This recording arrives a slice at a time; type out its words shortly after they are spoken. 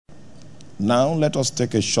Now let us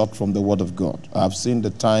take a shot from the Word of God. I've seen the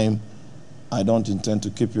time. I don't intend to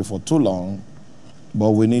keep you for too long, but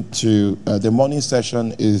we need to, the morning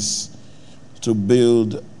session is to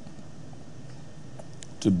build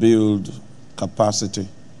capacity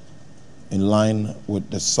in line with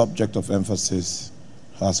the subject of emphasis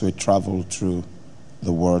as we travel through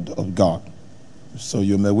the Word of God. So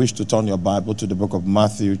you may wish to turn your Bible to the book of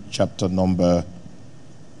Matthew, chapter number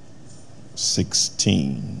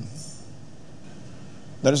 16.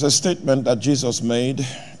 There is a statement that Jesus made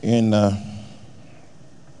in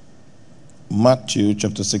Matthew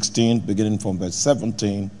chapter 16, beginning from verse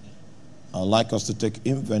 17. I'd like us to take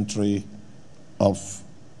inventory of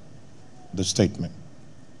the statement.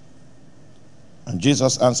 And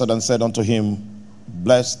Jesus answered and said unto him,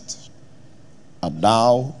 Blessed art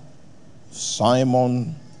thou,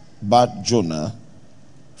 Simon Bar-Jonah,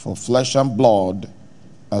 for flesh and blood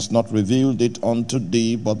has not revealed it unto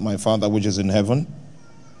thee, but my Father which is in heaven.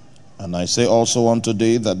 And I say also unto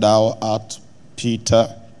thee that thou art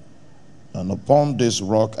Peter, and upon this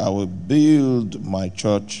rock I will build my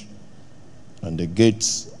church, and the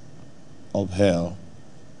gates of hell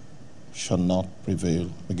shall not prevail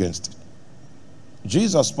against it.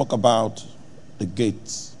 Jesus spoke about the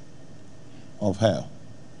gates of hell.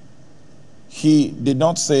 He did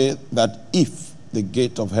not say that if the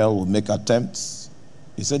gate of hell will make attempts.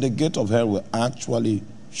 He said the gate of hell will actually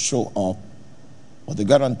show up. But the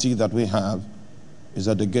guarantee that we have is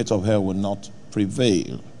that the gate of hell will not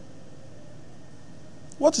prevail.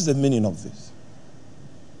 What is the meaning of this?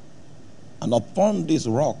 And upon this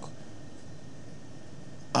rock,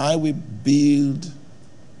 I will build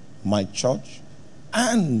my church,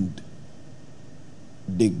 and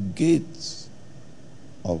the gates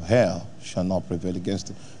of hell shall not prevail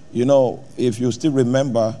against it. You know, if you still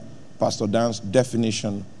remember Pastor Dan's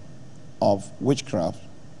definition of witchcraft,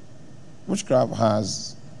 witchcraft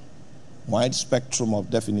has wide spectrum of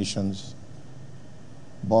definitions,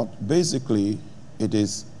 but basically it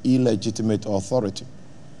is illegitimate authority.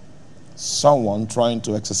 Someone trying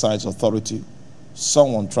to exercise authority,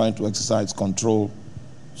 someone trying to exercise control,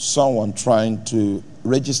 someone trying to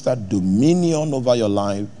register dominion over your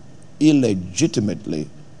life illegitimately.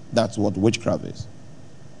 That's what witchcraft is.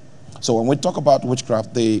 So when we talk about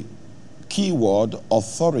witchcraft, the key word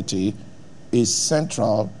authority is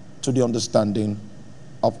central to the understanding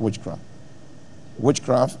of witchcraft.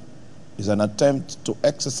 Witchcraft is an attempt to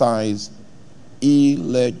exercise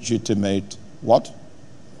illegitimate what?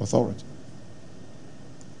 Authority.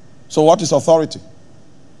 So what is authority?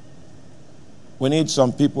 We need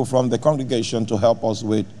some people from the congregation to help us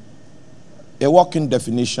with a working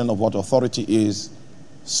definition of what authority is,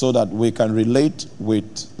 so that we can relate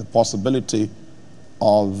with the possibility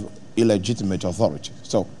of illegitimate authority.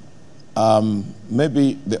 So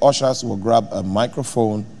maybe the ushers will grab a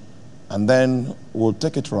microphone and then we'll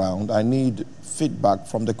take it around. I need feedback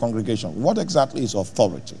from the congregation. What exactly is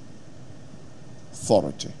authority?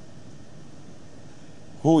 Authority.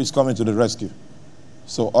 Who is coming to the rescue?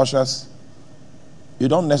 So ushers, you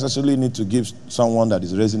don't necessarily need to give someone that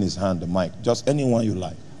is raising his hand the mic. Just anyone you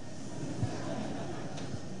like.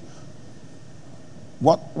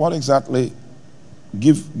 What exactly?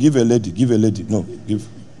 Give a lady. No,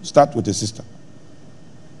 start with a sister.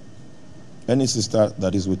 Any sister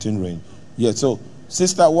that is within range. Yeah, so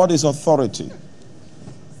sister, what is authority?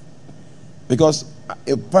 Because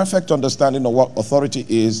a perfect understanding of what authority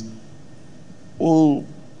is will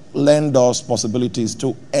lend us possibilities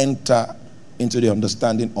to enter into the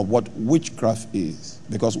understanding of what witchcraft is.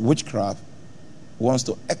 Because witchcraft wants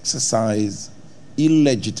to exercise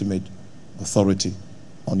illegitimate authority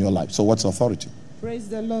on your life. So what's authority? Praise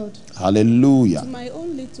the Lord. Hallelujah. To my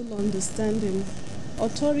own little understanding,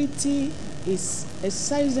 authority is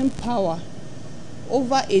exercising power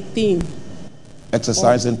over a thing.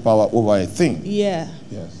 Exercising power over a thing. Yeah.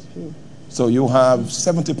 Yes. So you have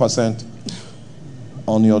 70%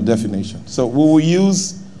 on your definition. So we will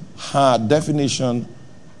use her definition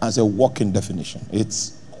as a working definition.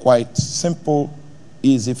 It's quite simple,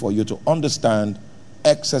 easy for you to understand.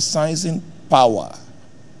 Exercising power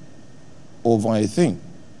over a thing.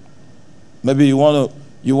 Maybe you want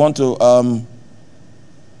to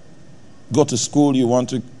go to school, you want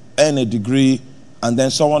to earn a degree, and then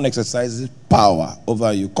someone exercises power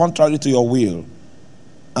over you, contrary to your will.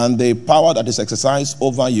 And the power that is exercised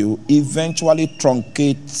over you eventually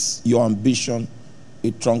truncates your ambition,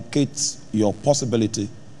 it truncates your possibility,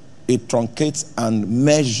 it truncates and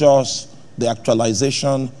measures the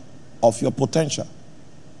actualization of your potential.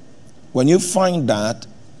 When you find that,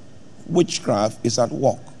 witchcraft is at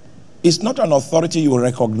work. It's not an authority you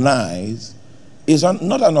recognize. is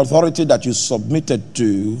not an authority that you submitted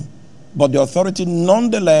to, but the authority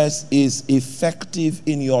nonetheless is effective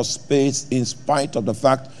in your space in spite of the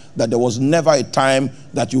fact that there was never a time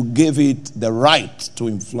that you gave it the right to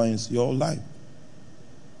influence your life.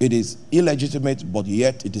 It is illegitimate, but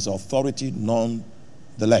yet it is authority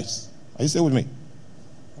nonetheless. Are you still with me?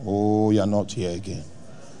 Oh, you're not here again.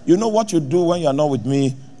 You know what you do when you're not with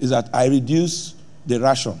me is that I reduce the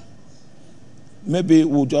ration. Maybe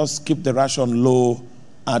we'll just keep the ration low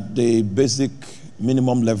at the basic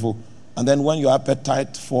minimum level. And then when your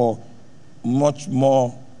appetite for much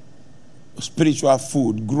more spiritual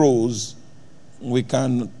food grows, we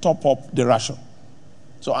can top up the ration.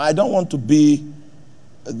 So I don't want to be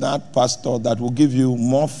that pastor that will give you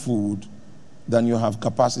more food than you have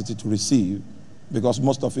capacity to receive, because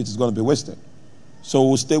most of it is going to be wasted. So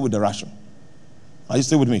we'll stay with the ration. Are you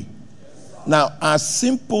still with me? Now, as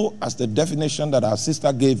simple as the definition that our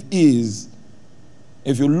sister gave is,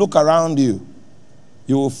 if you look around you,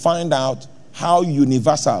 you will find out how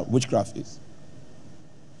universal witchcraft is.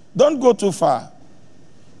 Don't go too far.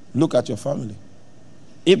 Look at your family.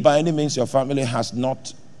 If by any means your family has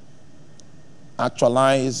not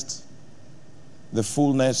actualized the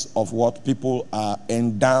fullness of what people are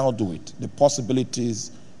endowed with, the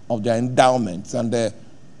possibilities of their endowments, and there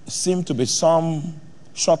seem to be some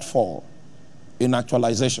shortfall in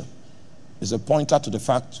actualization, is a pointer to the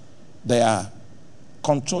fact they are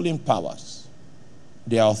controlling powers,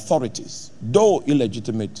 they are authorities, though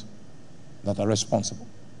illegitimate, that are responsible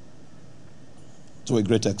to a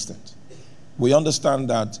great extent. We understand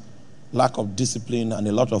that lack of discipline and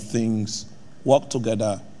a lot of things work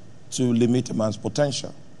together to limit a man's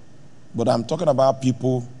potential. But I'm talking about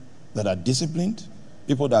people that are disciplined,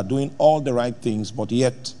 people that are doing all the right things, but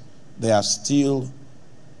yet they are still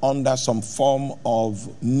under some form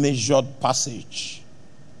of measured passage.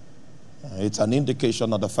 It's an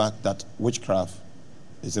indication of the fact that witchcraft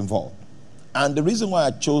is involved. And the reason why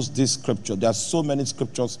I chose this scripture, there are so many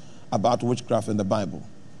scriptures about witchcraft in the Bible.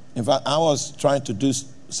 In fact, I was trying to do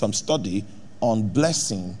some study on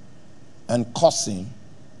blessing and cursing,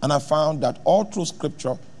 and I found that all through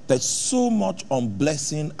scripture, there's so much on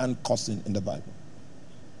blessing and cursing in the Bible.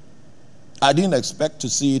 I didn't expect to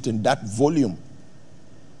see it in that volume.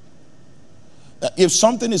 If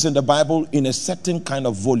something is in the Bible in a certain kind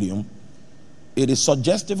of volume, it is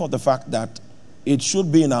suggestive of the fact that it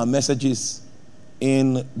should be in our messages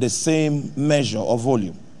in the same measure or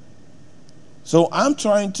volume. So I'm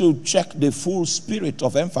trying to check the full spirit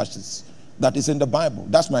of emphasis that is in the Bible.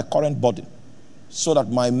 That's my current burden, so that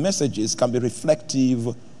my messages can be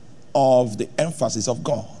reflective of the emphasis of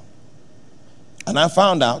God. And I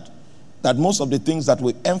found out that most of the things that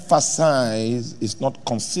we emphasize is not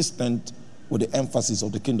consistent with the emphasis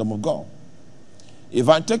of the kingdom of God. If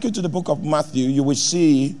I take you to the book of Matthew, you will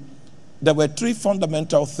see there were three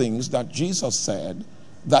fundamental things that Jesus said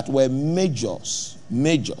that were majors.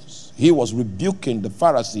 He was rebuking the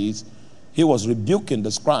Pharisees, he was rebuking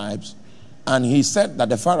the scribes, and he said that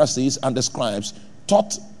the Pharisees and the scribes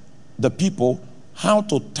taught the people how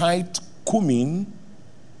to tithe cumin,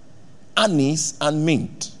 anise, and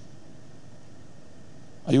mint.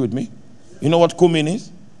 Are you with me? You know what cumin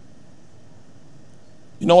is?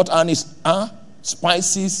 You know what anise are?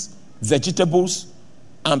 Spices, vegetables,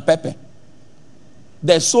 and pepper.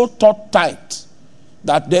 They're so taught tithe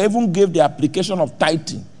that they even gave the application of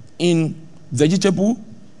tithing in vegetable,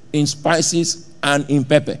 in spices, and in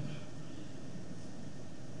pepper.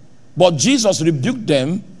 But Jesus rebuked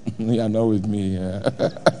them. You are not with me.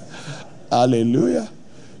 Hallelujah.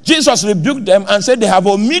 Jesus rebuked them and said they have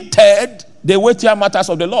omitted the weightier matters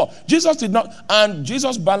of the law. Jesus did not, and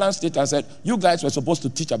Jesus balanced it and said, you guys were supposed to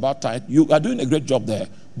teach about tithe. You are doing a great job there,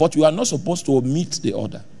 but you are not supposed to omit the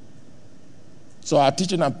order. So our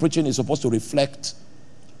teaching and preaching is supposed to reflect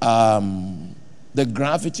the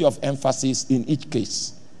gravity of emphasis in each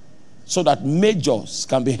case, so that majors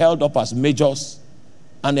can be held up as majors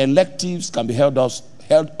and electives can be held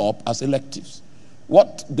up as electives.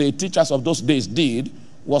 What the teachers of those days did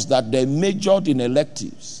was that they majored in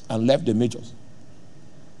electives and left the majors.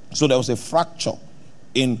 So there was a fracture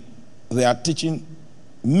in their teaching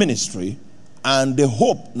ministry, and the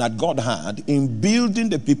hope that God had in building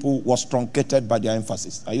the people was truncated by their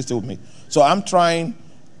emphasis. Are you still with me? So I'm trying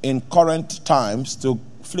in current times to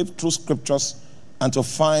flip through scriptures and to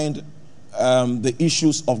find the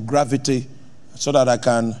issues of gravity so that I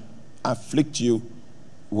can afflict you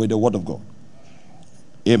with the word of God.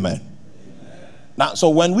 Amen. Now, so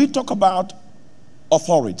when we talk about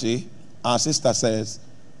authority, our sister says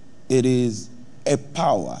it is a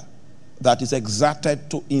power that is exerted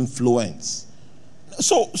to influence.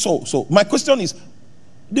 So my question is,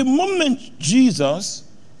 the moment Jesus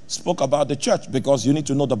spoke about the church, because you need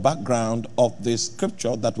to know the background of this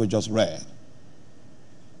scripture that we just read.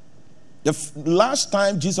 The last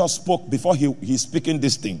time Jesus spoke, before he's speaking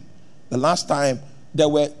this thing, the last time they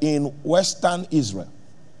were in Western Israel.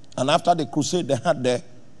 And after the crusade they had there,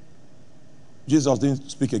 Jesus didn't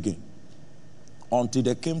speak again until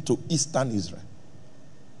they came to Eastern Israel.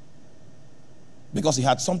 Because he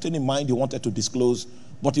had something in mind he wanted to disclose,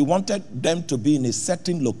 but he wanted them to be in a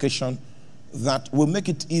certain location that will make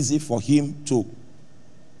it easy for him to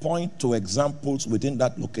point to examples within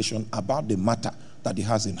that location about the matter that he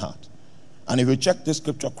has in heart. And if you check this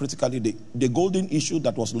scripture critically, the golden issue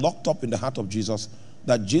that was locked up in the heart of Jesus,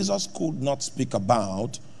 that Jesus could not speak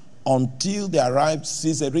about until they arrived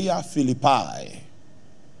Caesarea Philippi,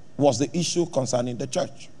 was the issue concerning the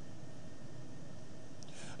church.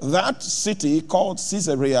 That city called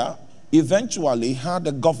Caesarea eventually had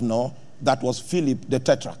a governor that was Philip the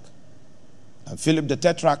Tetrarch. And Philip the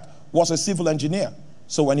Tetrarch was a civil engineer.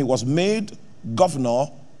 So when he was made governor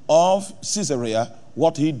of Caesarea,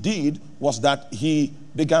 what he did was that he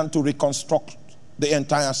began to reconstruct the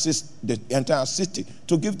entire city,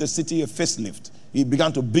 to give the city a facelift. He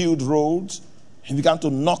began to build roads. He began to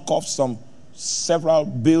knock off several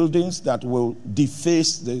buildings that will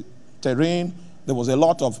deface the terrain. There was a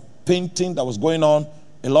lot of painting that was going on,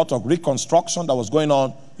 a lot of reconstruction that was going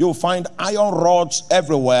on. You'll find iron rods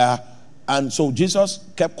everywhere. And so Jesus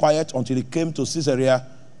kept quiet until he came to Caesarea.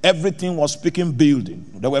 Everything was speaking building.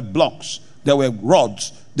 There were blocks, there were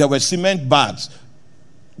rods, there were cement bags.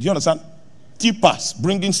 Do you understand? Tippers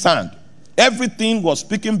bringing sand. Everything was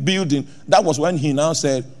speaking building. That was when he now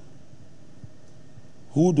said,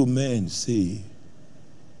 "Who do men say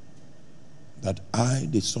that I,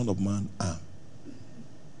 the Son of Man, am?"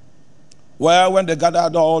 Well, when they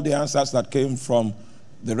gathered all the answers that came from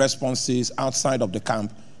the responses outside of the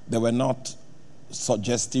camp, they were not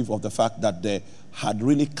suggestive of the fact that they had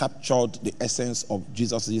really captured the essence of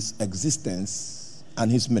Jesus' existence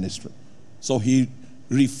and his ministry. So he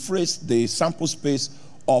rephrased the sample space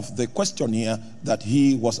of the questionnaire that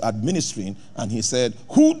he was administering, and he said,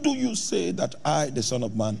 "Who do you say that I, the Son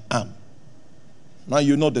of Man, am?" Now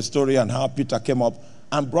you know the story and how Peter came up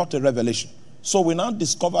and brought a revelation. So we now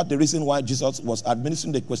discovered the reason why Jesus was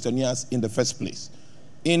administering the questionnaires in the first place.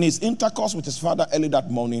 In his intercourse with his father early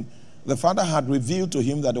that morning, the father had revealed to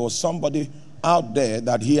him that there was somebody out there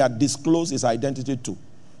that he had disclosed his identity to.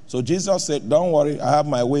 So Jesus said, "Don't worry, I have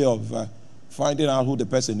my way of finding out who the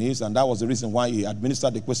person is." And that was the reason why he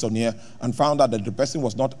administered the questionnaire and found out that the person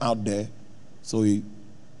was not out there. So he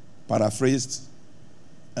paraphrased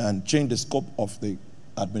and changed the scope of the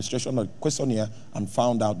administration of the questionnaire and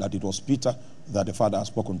found out that it was Peter that the father had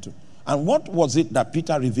spoken to. And what was it that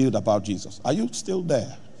Peter revealed about Jesus? Are you still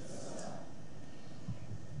there?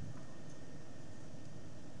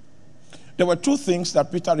 There were two things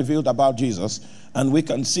that Peter revealed about Jesus, and we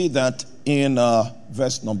can see that in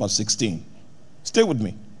verse number 16. Stay with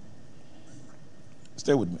me.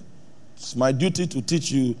 Stay with me. It's my duty to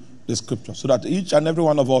teach you the scripture so that each and every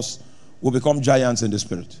one of us will become giants in the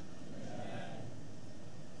spirit.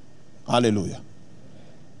 Hallelujah.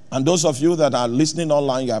 And those of you that are listening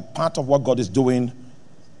online, you are part of what God is doing.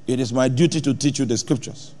 It is my duty to teach you the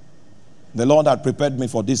scriptures. The Lord had prepared me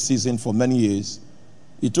for this season for many years.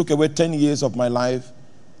 He took away 10 years of my life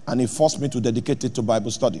and he forced me to dedicate it to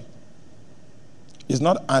Bible study. It's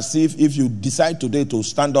not as if you decide today to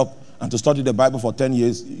stand up and to study the Bible for 10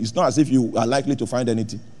 years, it's not as if you are likely to find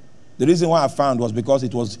anything. The reason why I found was because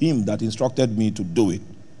it was him that instructed me to do it.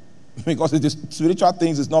 Because it is spiritual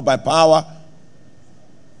things, it's not by power,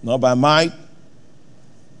 not by might,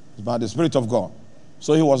 it's by the Spirit of God.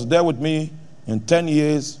 So he was there with me in 10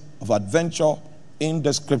 years of adventure in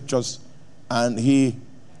the scriptures, and he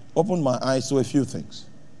opened my eyes to a few things.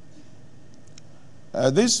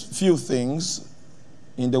 These few things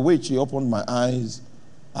in the which he opened my eyes,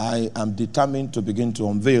 I am determined to begin to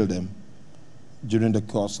unveil them during the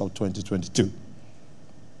course of 2022.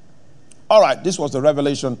 All right, this was the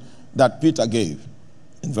revelation that Peter gave.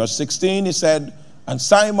 In verse 16, he said, "And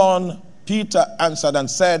Simon Peter answered and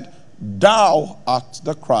said, Thou art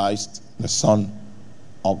the Christ, the Son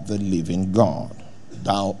of the living God.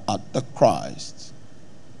 Thou art the Christ.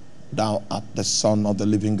 Thou art the Son of the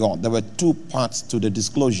living God." There were two parts to the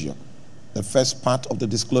disclosure. The first part of the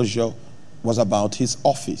disclosure was about his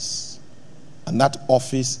office. And that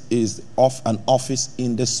office is an office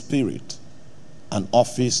in the Spirit. An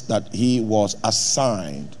office that he was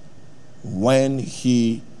assigned when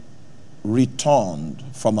he returned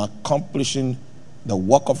from accomplishing the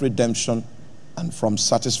work of redemption and from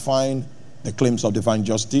satisfying the claims of divine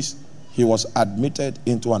justice he was admitted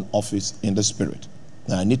into an office in the Spirit.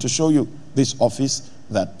 Now, I need to show you this office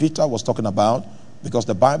that Peter was talking about, because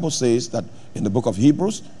the Bible says that in the book of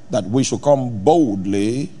Hebrews that we should come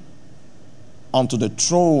boldly unto the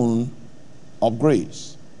throne of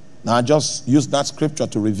grace. Now, I just use that scripture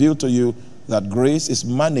to reveal to you that grace is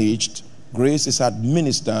managed, grace is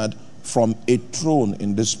administered from a throne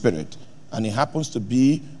in the Spirit. And it happens to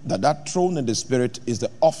be that that throne in the Spirit is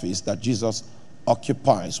the office that Jesus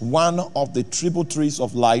occupies. One of the tributaries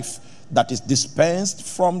of life that is dispensed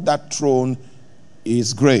from that throne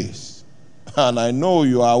is grace. And I know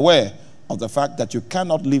you are aware of the fact that you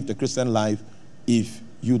cannot live the Christian life if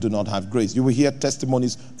you do not have grace. You will hear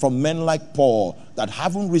testimonies from men like Paul that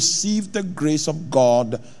having received the grace of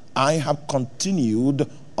God, I have continued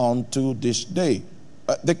unto this day.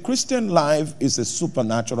 The Christian life is a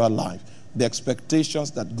supernatural life. The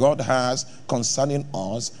expectations that God has concerning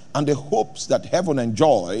us and the hopes that heaven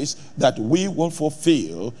enjoys that we will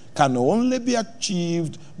fulfill can only be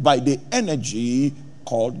achieved by the energy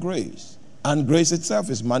called grace. And grace itself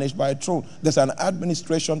is managed by a throne. There's an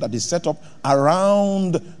administration that is set up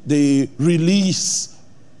around the release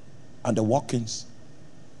and the workings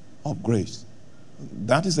of grace.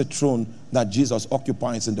 That is a throne that Jesus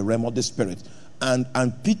occupies in the realm of the Spirit. And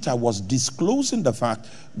Peter was disclosing the fact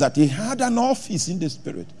that he had an office in the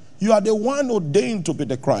Spirit. You are the one ordained to be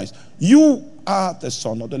the Christ. You are the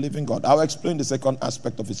Son of the living God. I'll explain the second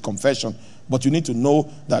aspect of his confession, but you need to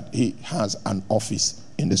know that he has an office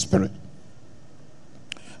in the Spirit.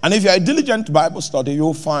 And if you're a diligent Bible study,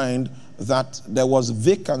 you'll find that there was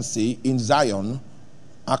vacancy in Zion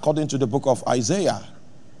according to the book of Isaiah,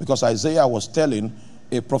 because Isaiah was telling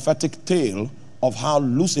a prophetic tale of how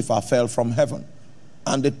Lucifer fell from heaven.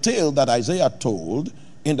 And the tale that Isaiah told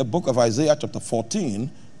in the book of Isaiah chapter 14,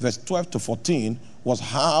 verse 12 to 14, was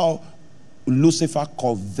how Lucifer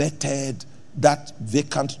coveted that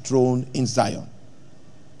vacant throne in Zion.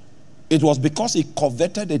 It was because he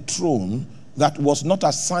coveted a throne that was not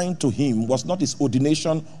assigned to him, was not his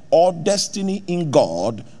ordination or destiny in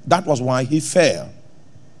God. That was why he fell.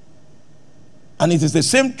 And it is the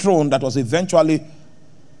same throne that was eventually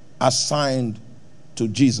assigned to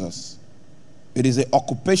Jesus. It is the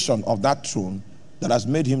occupation of that throne that has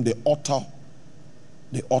made him the author.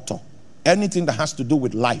 The author. Anything that has to do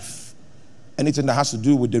with life, anything that has to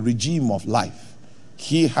do with the regime of life,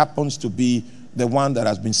 he happens to be the one that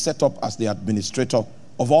has been set up as the administrator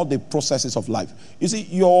of all the processes of life. You see,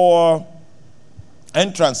 your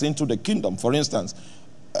entrance into the kingdom, for instance,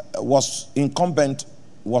 was incumbent,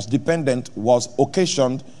 was dependent, was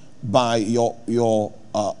occasioned by your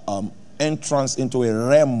entrance into a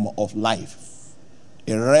realm of life.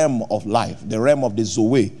 A realm of life, the realm of the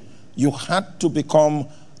Zoe. You had to become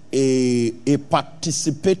a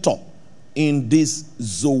participator in this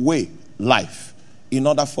Zoe life in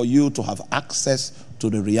order for you to have access to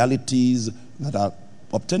the realities that are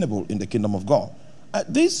obtainable in the kingdom of God.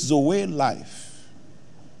 This Zoe life,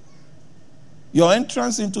 your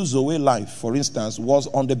entrance into Zoe life, for instance, was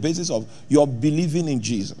on the basis of your believing in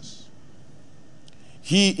Jesus.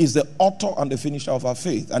 He is the author and the finisher of our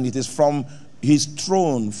faith, and it is from his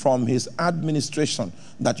throne, from his administration,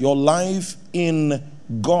 that your life in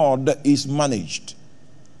God is managed.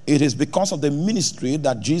 It is because of the ministry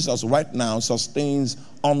that Jesus right now sustains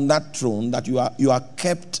on that throne that you are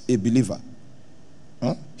kept a believer.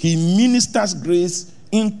 He ministers grace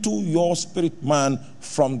into your spirit man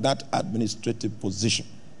from that administrative position.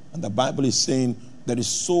 And the Bible is saying there is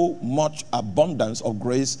so much abundance of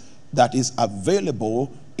grace that is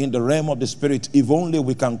available in the realm of the Spirit, if only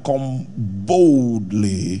we can come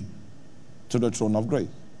boldly to the throne of grace.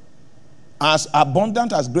 As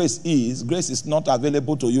abundant as grace is not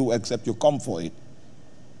available to you except you come for it.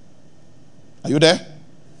 Are you there?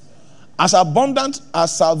 As abundant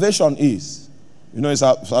as salvation is, you know, in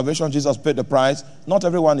salvation, Jesus paid the price. Not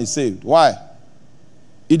everyone is saved. Why?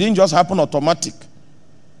 It didn't just happen automatic.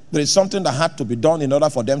 There is something that had to be done in order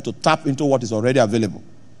for them to tap into what is already available.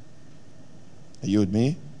 Are you with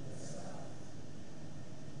me?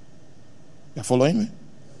 You're following me?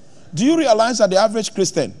 Do you realize that the average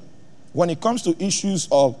Christian, when it comes to issues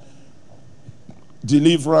of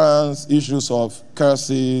deliverance, issues of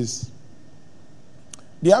curses,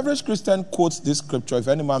 the average Christian quotes this scripture, if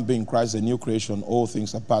any man be in Christ, a new creation, all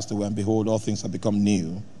things are passed away, and behold, all things have become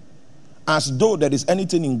new, as though there is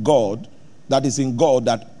anything in God that is in God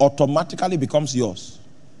that automatically becomes yours.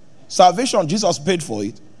 Salvation, Jesus paid for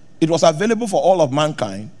it. It was available for all of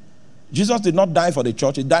mankind. Jesus did not die for the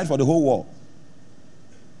church, he died for the whole world.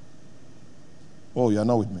 Oh, you're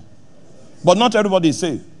not with me. But not everybody is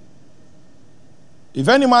saved. If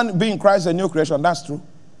any man be in Christ, a new creation, that's true.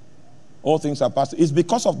 All things are past. It's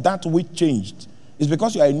because of that which changed. It's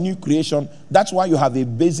because you are a new creation. That's why you have a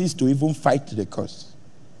basis to even fight the curse.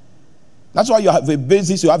 That's why you have a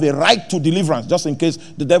basis, you have a right to deliverance, just in case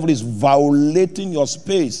the devil is violating your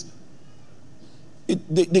space.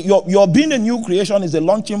 Your being a new creation is a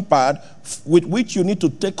launching pad with which you need to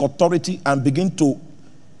take authority and begin to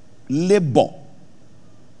labor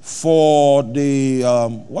for the,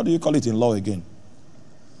 what do you call it in law again?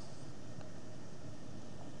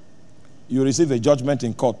 You receive a judgment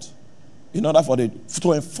in court in order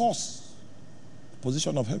to enforce the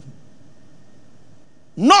position of heaven.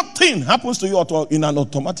 Nothing happens to you in an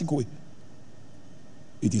automatic way.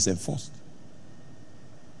 It is enforced.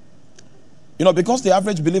 Because the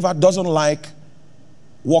average believer doesn't like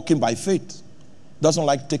walking by faith, doesn't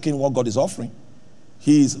like taking what God is offering.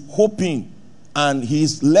 He is hoping and he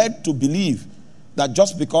is led to believe that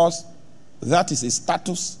just because that is his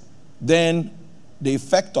status, then the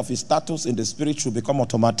effect of his status in the spirit should become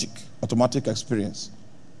automatic experience.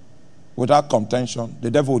 Without contention,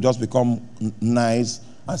 the devil will just become nice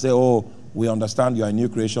and say, oh, we understand you are a new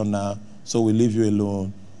creation now, so we leave you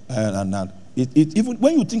alone. And that. Even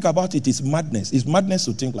when you think about it, it's madness. It's madness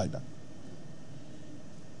to think like that.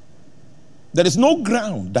 There is no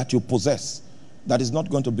ground that you possess that is not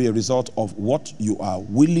going to be a result of what you are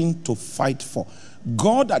willing to fight for.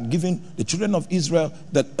 God had given the children of Israel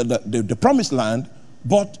the promised land,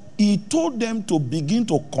 but he told them to begin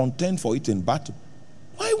to contend for it in battle.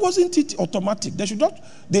 Why wasn't it automatic?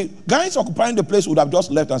 The guys occupying the place would have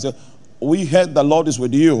just left and said, we heard the Lord is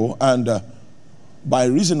with you, and by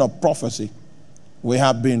reason of prophecy, we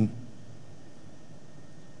have been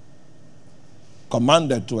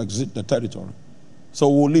commanded to exit the territory. So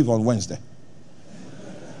we'll leave on Wednesday.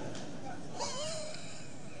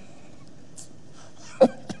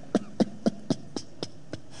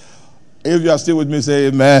 If you are still with me, say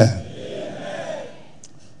amen. Amen.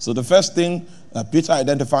 So the first thing that Peter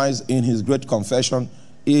identifies in his great confession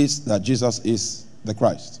is that Jesus is the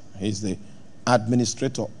Christ. He's the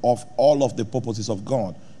administrator of all of the purposes of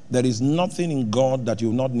God. There is nothing in God that you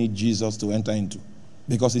will not need Jesus to enter into,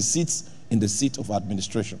 because he sits in the seat of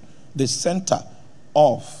administration. The center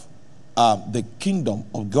of the kingdom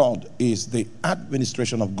of God is the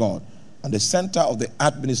administration of God. And the center of the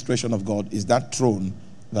administration of God is that throne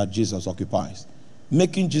that Jesus occupies,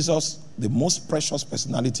 making Jesus the most precious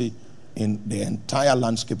personality in the entire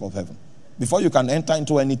landscape of heaven. Before you can enter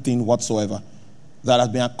into anything whatsoever that has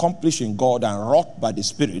been accomplished in God and wrought by the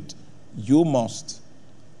Spirit, you must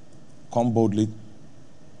come boldly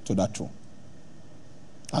to that throne.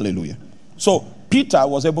 Hallelujah. So Peter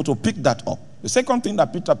was able to pick that up. The second thing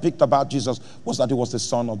that Peter picked about Jesus was that he was the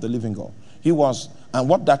Son of the living God. He was, and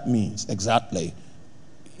what that means exactly,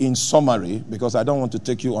 in summary, because I don't want to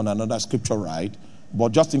take you on another scripture ride,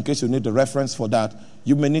 but just in case you need the reference for that,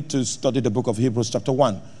 you may need to study the book of Hebrews chapter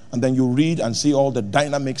 1. And then you read and see all the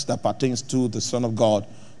dynamics that pertains to the Son of God,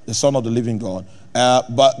 the Son of the living God.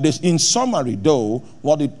 But this, in summary, though,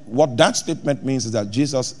 what that statement means is that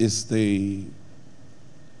Jesus is the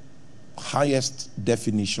highest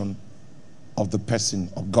definition of the person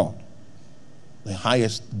of God. The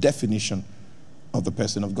highest definition of the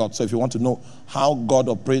person of God. So if you want to know how God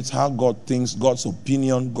operates, how God thinks, God's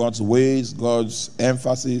opinion, God's ways, God's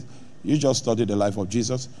emphasis, you just study the life of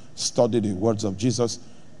Jesus, study the words of Jesus,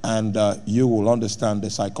 and you will understand the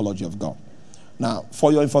psychology of God. Now,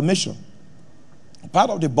 for your information, part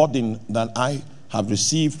of the burden that I have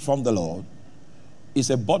received from the Lord is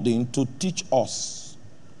a burden to teach us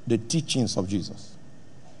the teachings of Jesus.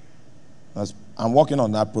 I'm working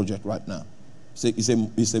on that project right now.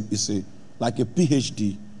 It's like a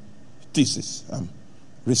PhD thesis. I'm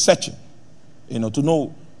researching, to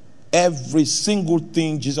know every single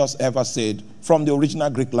thing Jesus ever said from the original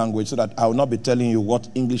Greek language, so that I will not be telling you what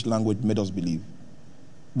English language made us believe,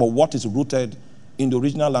 but what is rooted in the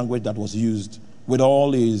original language that was used, with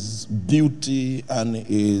all his beauty and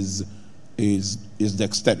his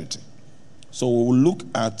dexterity. So we will look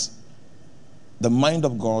at the mind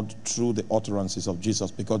of God through the utterances of Jesus,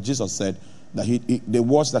 because Jesus said that the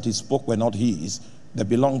words that he spoke were not his. They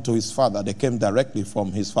belonged to his Father. They came directly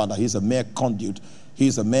from his Father. He's a mere conduit.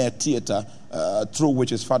 He's a mere theater through which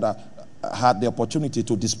his Father had the opportunity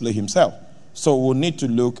to display himself. So we'll need to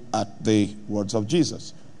look at the words of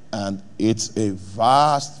Jesus. And it's a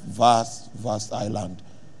vast, vast, vast island.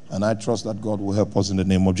 And I trust that God will help us in the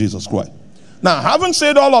name of Jesus Christ. Now, having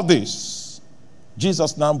said all of this,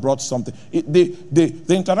 Jesus now brought something. The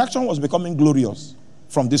interaction was becoming glorious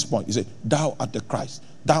from this point. He said, thou art the Christ.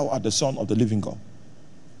 Thou art the Son of the living God.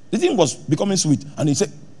 The thing was becoming sweet. And he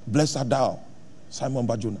said, blessed art thou, Simon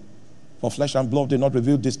Barjona. For flesh and blood did not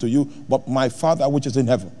reveal this to you, but my Father which is in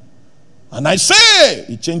heaven. And I say,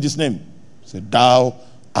 he changed his name. He said, thou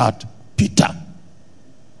art Peter.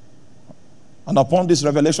 And upon this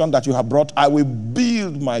revelation that you have brought, I will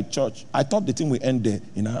build my church. I thought the thing will end there.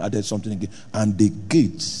 I added something again. And the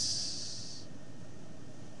gates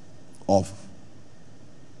of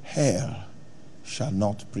hell shall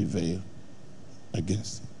not prevail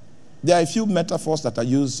against it. There are a few metaphors that are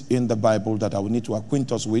used in the Bible that I will need to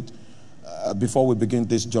acquaint us with before we begin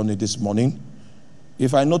this journey this morning.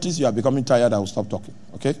 If I notice you are becoming tired, I will stop talking,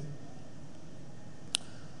 okay?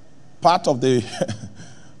 Part of the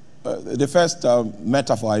the first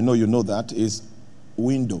metaphor, I know you know that, is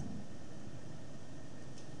window.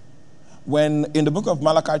 When in the book of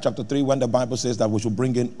Malachi chapter 3, when the Bible says that we should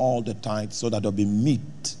bring in all the tithes so that there will be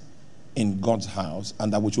meat in God's house,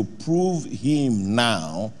 and that we should prove him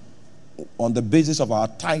now on the basis of our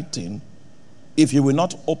tithing, if he will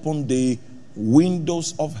not open the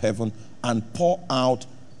windows of heaven and pour out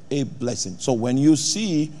a blessing. So when you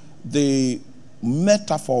see the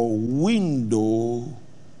metaphor window,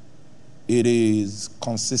 it is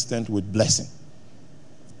consistent with blessing.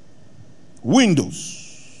 Windows.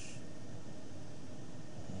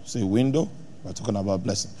 Say window, we're talking about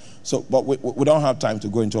blessing. So, but we don't have time to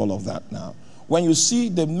go into all of that now. When you see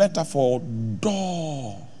the metaphor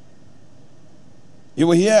door, you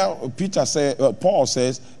will hear Paul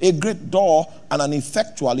says, a great door and an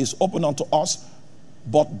effectual is open unto us,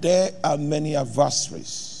 but there are many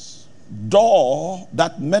adversaries. Door,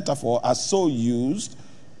 that metaphor as so used,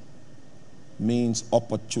 means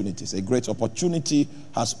opportunities. A great opportunity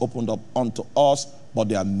has opened up unto us, but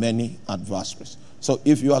there are many adversaries. So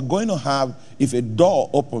if you are going to have, if a door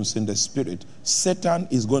opens in the spirit, Satan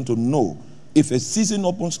is going to know. If a season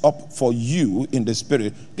opens up for you in the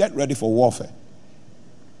spirit, get ready for warfare.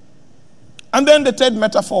 And then the third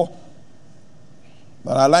metaphor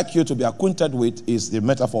that I like you to be acquainted with is the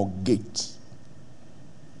metaphor gate.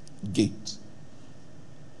 Gate.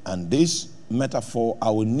 And this metaphor,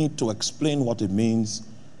 I will need to explain what it means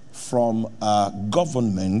from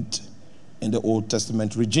government in the Old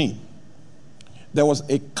Testament regime. There was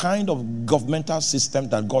a kind of governmental system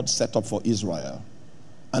that God set up for Israel.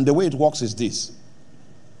 And the way it works is this.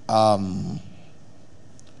 Okay,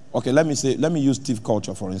 let me use thief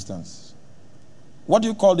culture, for instance. What do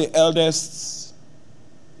you call the eldest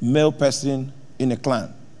male person in a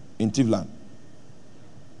clan in Tivland?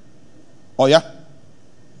 Oh, yeah?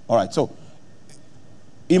 All right, so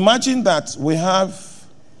imagine that we have,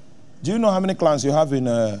 do you know how many clans you have in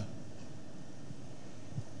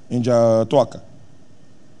Jatuaka?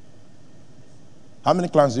 How many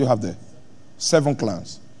clans do you have there? 7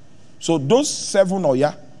 clans. So those 7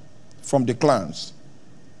 Oya from the clans,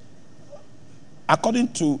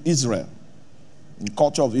 according to Israel, in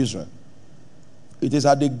culture of Israel, it is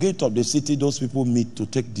at the gate of the city those people meet to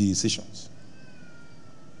take decisions.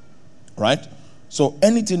 Right? So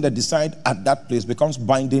anything they decide at that place becomes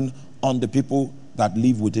binding on the people that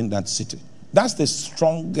live within that city. That's the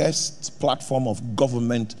strongest platform of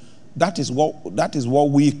government. That is what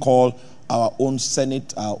we call our own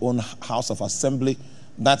Senate, our own House of Assembly.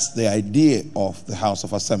 That's the idea of the House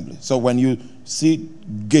of Assembly. So when you see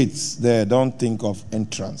gates there, don't think of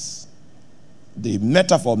entrance. The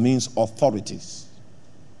metaphor means authorities.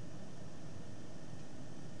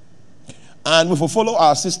 And if we follow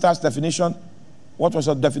our sister's definition, what was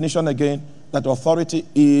her definition again? That authority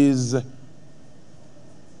is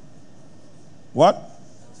what?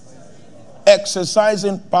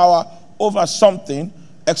 Exercising power over something,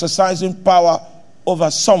 exercising power over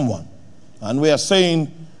someone. And we are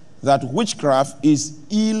saying that witchcraft is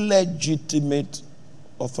illegitimate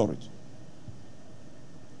authority.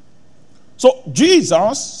 So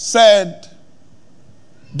Jesus said,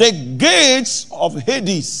 the gates of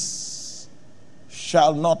Hades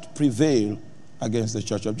shall not prevail against the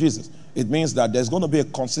church of Jesus. It means that there's going to be a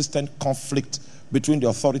consistent conflict between the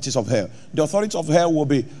authorities of hell. The authorities of hell will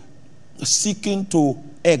be seeking to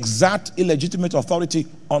exert illegitimate authority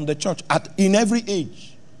on the church in every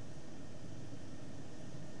age.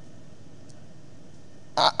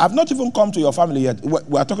 I've not even come to your family yet.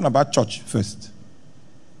 We are talking about church first.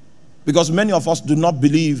 Because many of us do not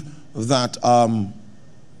believe that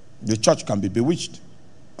the church can be bewitched.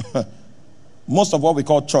 Most of what we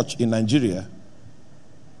call church in Nigeria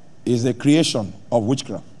is a creation of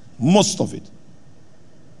witchcraft. Most of it.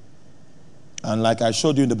 And like I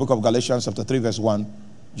showed you in the book of Galatians chapter 3 verse 1,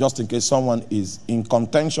 just in case someone is in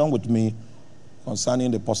contention with me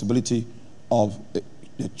concerning the possibility of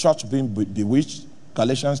the church being bewitched,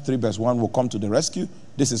 Galatians 3 verse 1 will come to the rescue.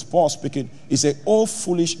 This is Paul speaking. He said, "O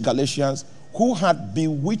foolish Galatians, who had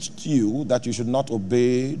bewitched you that you should not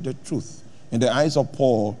obey the truth. In the eyes of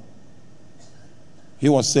Paul, he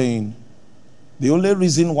was saying, the only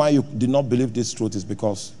reason why you did not believe this truth is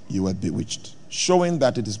because you were bewitched. Showing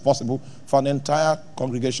that it is possible for an entire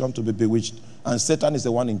congregation to be bewitched, and Satan is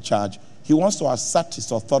the one in charge. He wants to assert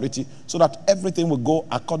his authority so that everything will go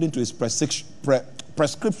according to his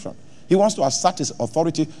prescription. He wants to assert his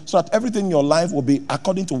authority so that everything in your life will be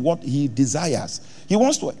according to what he desires. He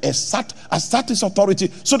wants to assert his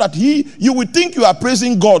authority so that you will think you are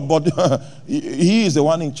praising God, but he is the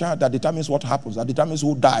one in charge that determines what happens, that determines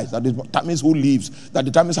who dies, that determines who lives, that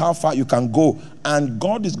determines how far you can go. And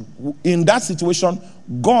God is, in that situation,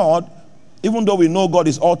 God, even though we know God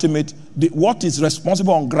is ultimate, what is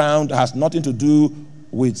responsible on ground has nothing to do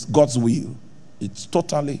with God's will. It's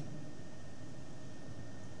totally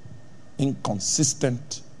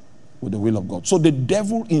inconsistent with the will of God. So the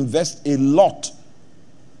devil invests a lot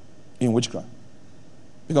in witchcraft,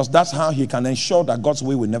 because that's how he can ensure that God's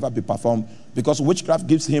will never be performed, because witchcraft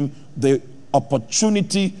gives him the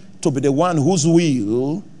opportunity to be the one whose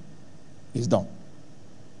will is done.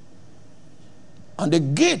 And the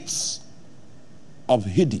gates of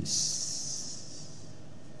Hades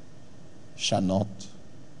shall not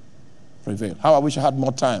prevail. How I wish I had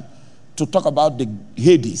more time to talk about the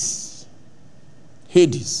Hades.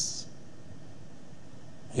 Hades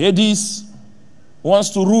wants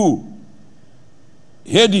to rule.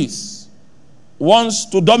 Hades wants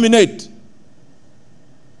to dominate.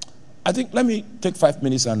 I think, let me take 5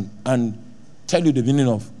 minutes and tell you the meaning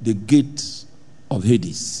of the gates of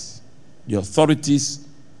Hades, the authorities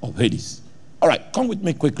of Hades. All right, come with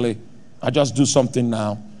me quickly. I'll just do something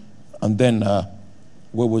now, and then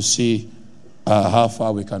we will see how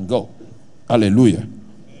far we can go. Hallelujah.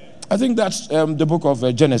 I think that's the book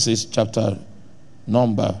of Genesis, chapter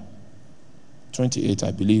number 28,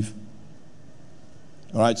 I believe.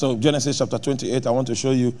 All right, so Genesis chapter 28, I want to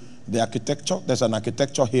show you the architecture. There's an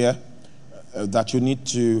architecture here that you need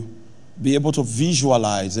to be able to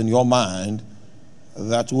visualize in your mind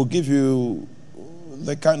that will give you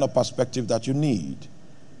the kind of perspective that you need.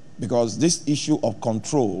 Because this issue of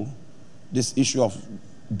control, this issue of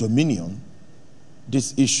dominion,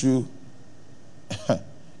 this issue,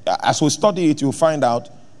 as we study it, you'll find out,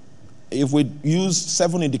 if we use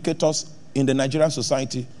 7 indicators in the Nigerian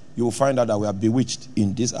society, you will find out that we are bewitched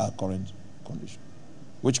in this our current condition.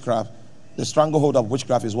 Witchcraft, the stranglehold of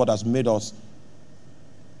witchcraft is what has made us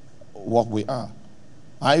what we are.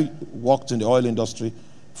 I worked in the oil industry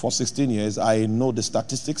for 16 years. I know the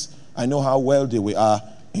statistics. I know how wealthy we are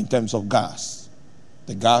in terms of gas.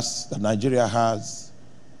 The gas that Nigeria has,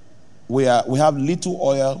 we have little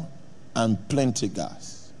oil and plenty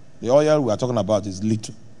gas. The oil we are talking about is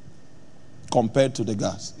little compared to the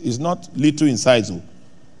gas. It's not little in size.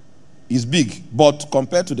 It's big, but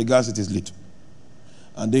compared to the gas, it is little.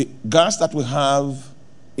 And the gas that we have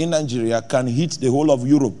in Nigeria can hit the whole of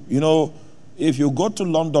Europe. You know, if you go to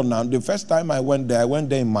London now, the first time I went there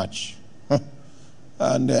in March.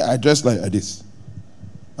 And I dressed like this.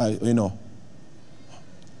 And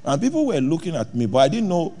people were looking at me, but I didn't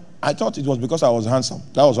know. I thought it was because I was handsome.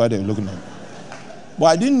 That was why they were looking at me. But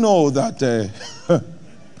I didn't know that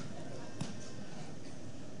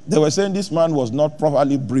they were saying this man was not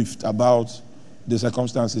properly briefed about the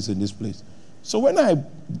circumstances in this place. So when I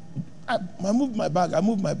moved my bag,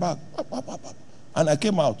 and I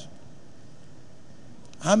came out.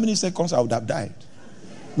 How many seconds I would have died?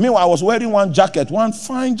 Meanwhile, I was wearing one jacket, one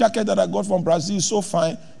fine jacket that I got from Brazil, so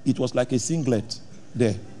fine, it was like a singlet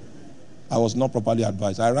there. I was not properly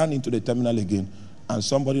advised. I ran into the terminal again, and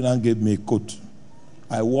somebody now gave me a coat.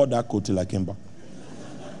 I wore that coat till I came back.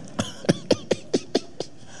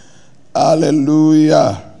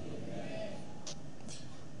 Hallelujah.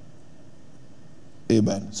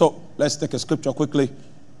 Amen. So let's take a scripture quickly.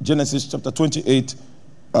 Genesis chapter 28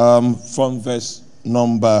 from verse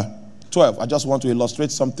number 12. I just want to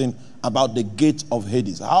illustrate something about the gate of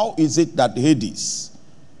Hades. How is it that Hades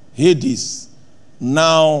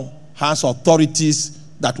now has authorities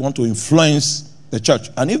that want to influence the church?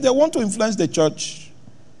 And if they want to influence the church,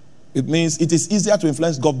 it means it is easier to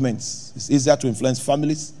influence governments. It's easier to influence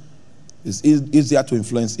families. It's easier to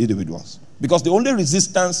influence individuals. Because the only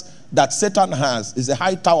resistance that Satan has is the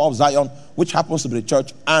high tower of Zion, which happens to be the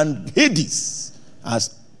church. And Hades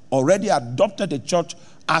has already adopted the church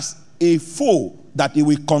as a foe that he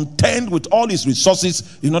will contend with all his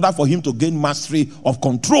resources in order for him to gain mastery of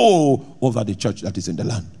control over the church that is in the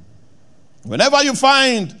land. Whenever you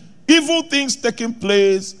find evil things taking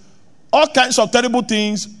place, all kinds of terrible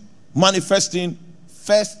things manifesting,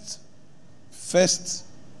 first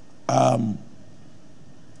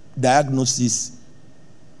diagnosis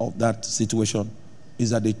of that situation is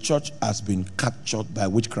that the church has been captured by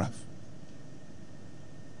witchcraft.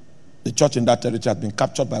 The church in that territory has been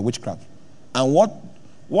captured by witchcraft. And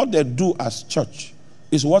what they do as church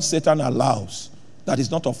is what Satan allows that is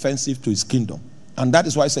not offensive to his kingdom. And that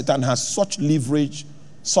is why Satan has such leverage,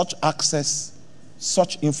 such access,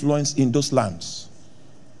 such influence in those lands.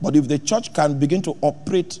 But if the church can begin to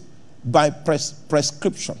operate by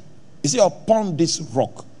prescription, you see, upon this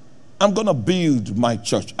rock, I'm going to build my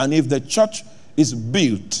church. And if the church is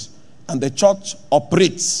built and the church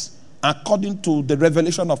operates according to the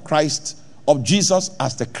revelation of Christ, of Jesus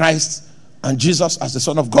as the Christ and Jesus as the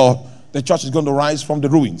Son of God, the church is going to rise from the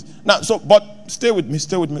ruins. Now, but stay with me.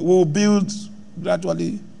 We will build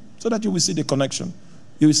gradually so that you will see the connection.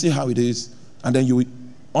 You will see how it is. And then you will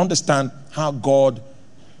understand how God,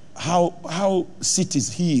 how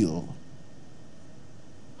cities heal,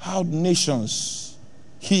 how nations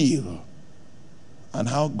heal, and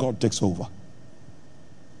how God takes over.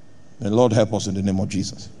 May the Lord help us in the name of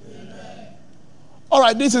Jesus. Amen. All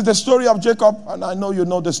right, this is the story of Jacob, and I know you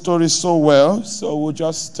know the story so well, so we'll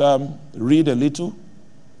just read a little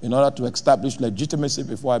in order to establish legitimacy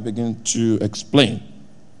before I begin to explain.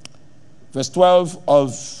 Verse 12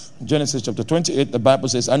 of Genesis chapter 28, the Bible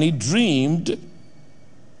says, "And he dreamed,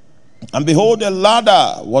 and behold, a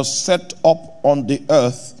ladder was set up on the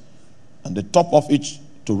earth, and the top of it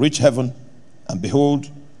to reach heaven, and behold,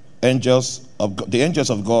 the angels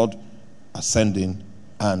of God ascending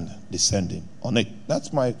and descending on it."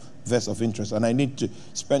 That's my verse of interest, and I need to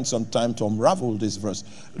spend some time to unravel this verse.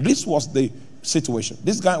 This was the situation.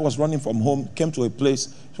 This guy was running from home, came to a place.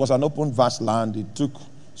 It was an open, vast land. He took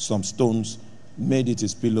some stones, made it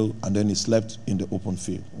his pillow, and then he slept in the open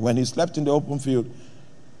field. When he slept in the open field,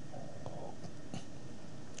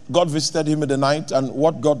 God visited him in the night, and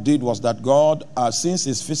what God did was that God, since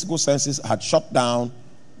his physical senses had shut down,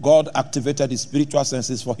 God activated his spiritual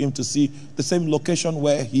senses for him to see the same location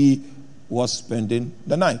where he was spending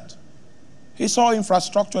the night. He saw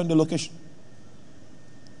infrastructure in the location.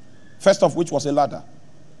 First of which was a ladder.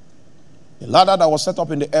 A ladder that was set up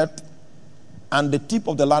in the earth, and the tip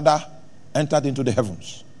of the ladder entered into the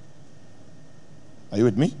heavens. Are you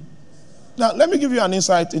with me? Now, let me give you an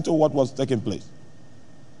insight into what was taking place.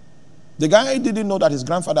 The guy didn't know that his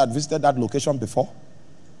grandfather had visited that location before.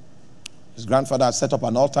 His grandfather had set up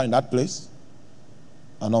an altar in that place.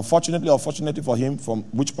 And unfortunately or fortunately for him, from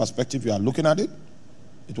which perspective you are looking at it,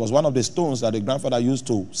 it was one of the stones that the grandfather used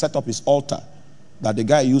to set up his altar that the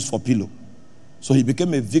guy used for pillow. So he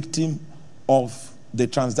became a victim of the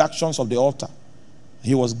transactions of the altar.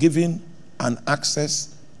 He was given an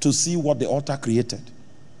access to see what the altar created.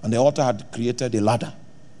 And the altar had created a ladder.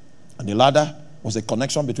 And the ladder was a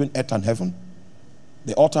connection between earth and heaven.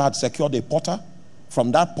 The altar had secured a potter.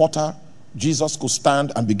 From that potter, Jesus could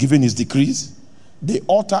stand and be given his decrees. The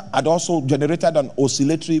altar had also generated an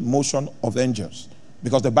oscillatory motion of angels.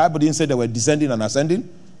 Because the Bible didn't say they were descending and ascending.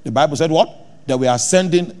 The Bible said what? They were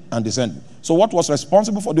ascending and descending. So what was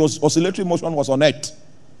responsible for the oscillatory motion was on earth,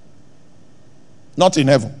 not in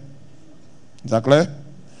heaven. Is that clear?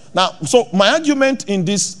 Now, so my argument in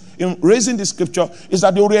raising this scripture is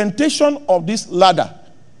that the orientation of this ladder,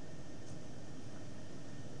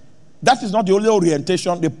 that is not the only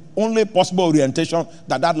orientation, the only possible orientation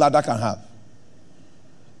that ladder can have.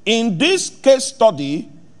 In this case study,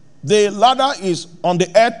 the ladder is on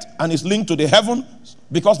the earth and is linked to the heaven,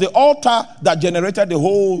 because the altar that generated the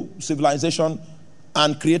whole civilization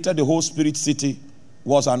and created the whole spirit city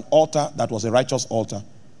was an altar that was a righteous altar.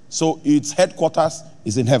 So its headquarters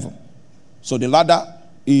is in heaven. So the ladder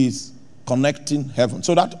is connecting heaven.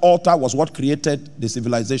 So that altar was what created the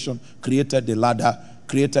civilization, created the ladder,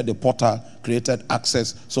 created the portal, created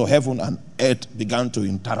access. So heaven and earth began to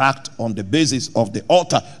interact on the basis of the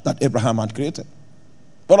altar that Abraham had created.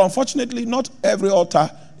 But unfortunately, not every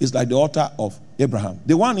altar is like the altar of Abraham.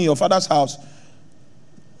 The one in your father's house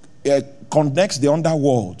connects the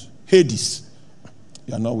underworld, Hades.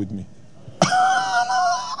 You are not with me.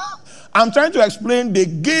 I'm trying to explain the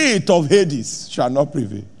gate of Hades shall not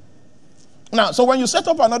prevail. Now, so when you set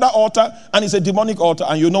up another altar, and it's a demonic altar,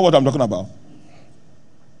 and you know what I'm talking about,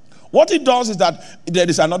 what it does is that there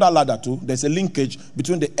is another ladder too. There's a linkage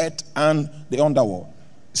between the earth and the underworld.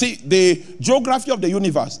 See, the geography of the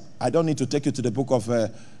universe, I don't need to take you to the book of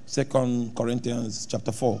 2 Corinthians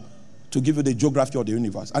chapter 4 to give you the geography of the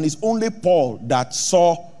universe. And it's only Paul that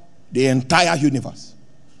saw the entire universe.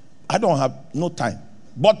 I don't have no time.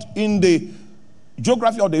 But in the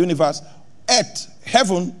geography of the universe, earth,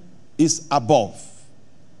 heaven is above.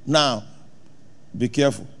 Now, be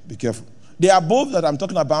careful, be careful. The above that I'm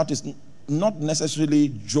talking about is not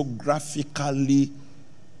necessarily geographically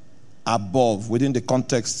above within the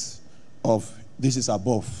context of this is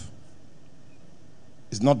above.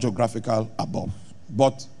 It's not geographical above.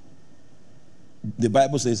 But the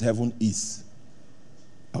Bible says heaven is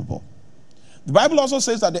above. The Bible also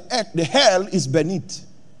says that the earth, the hell is beneath.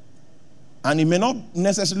 And it may not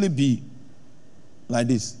necessarily be like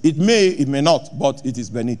this. It may not, but it is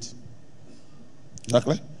beneath.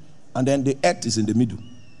 Exactly? And then the earth is in the middle.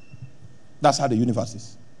 That's how the universe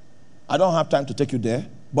is. I don't have time to take you there,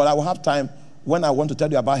 but I will have time when I want to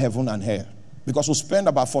tell you about heaven and hell. Because we'll spend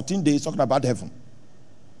about 14 days talking about heaven.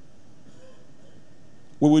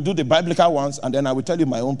 We will do the biblical ones, and then I will tell you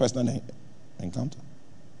my own personal encounter.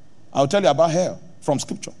 I will tell you about hell from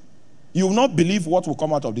Scripture. You will not believe what will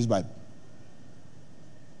come out of this Bible.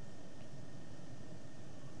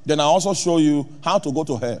 Then I also show you how to go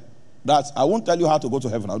to hell. I won't tell you how to go to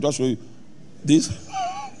heaven. I'll just show you this.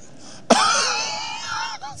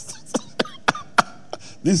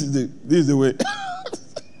 This is the way.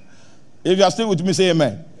 If you are still with me, say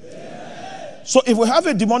amen. Amen. So if we have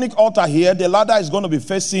a demonic altar here, the ladder is going to be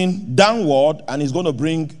facing downward and it's going to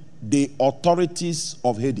bring the authorities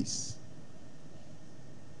of Hades.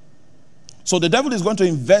 So the devil is going to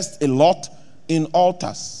invest a lot in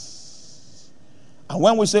altars. And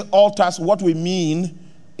when we say altars, what we mean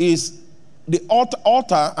is the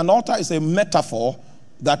altar. An altar is a metaphor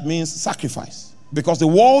that means sacrifice. Because the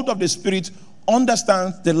world of the spirit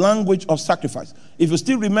understands the language of sacrifice. If you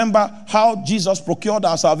still remember how Jesus procured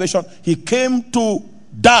our salvation, he came to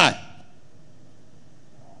die.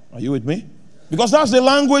 Are you with me? Because that's the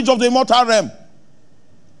language of the immortal realm.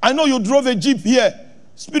 I know you drove a Jeep here.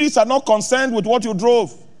 Spirits are not concerned with what you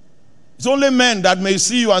drove. It's only men that may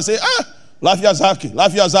see you and say, Lafia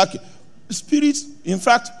Zaki. Spirits, in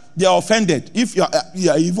fact, they are offended. If you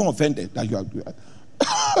are even offended that you are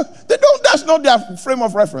they don't, that's not their frame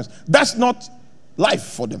of reference. That's not life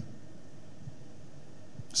for them.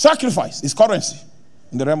 Sacrifice is currency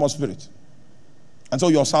in the realm of spirit. And so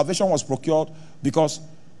your salvation was procured because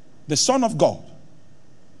the Son of God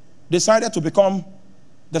decided to become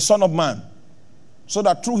the Son of Man, so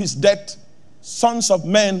that through his death, sons of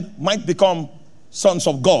men might become sons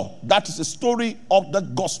of God. That is the story of the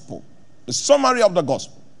gospel, the summary of the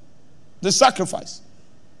gospel, the sacrifice.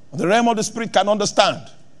 The realm of the spirit can understand.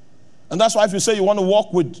 And that's why if you say you want to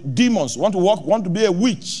walk with demons, want to be a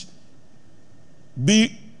witch,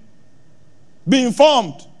 be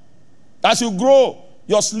informed. As you grow,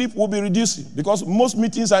 your sleep will be reducing because most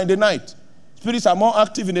meetings are in the night. Spirits are more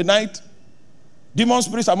active in the night. Demon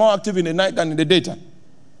spirits are more active in the night than in the daytime.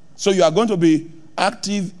 So you are going to be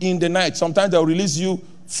active in the night. Sometimes they'll release you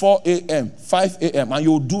 4 a.m., 5 a.m., and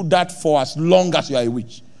you'll do that for as long as you are a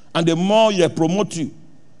witch. And the more they promote you,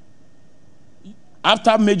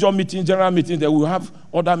 after major meetings, general meetings, they will have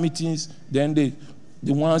other meetings. Then the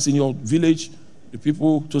ones in your village, the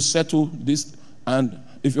people to settle this. And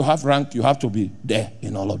if you have rank, you have to be there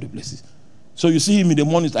in all of the places. So you see him in the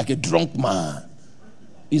morning, it's like a drunk man.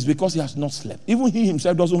 It's because he has not slept. Even he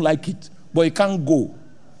himself doesn't like it. But he can't go.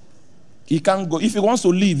 He can't go. If he wants to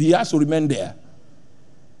leave, he has to remain there.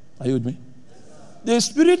 Are you with me? The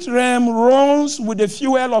spirit realm runs with the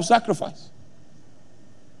fuel of sacrifice.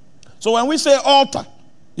 So when we say altar,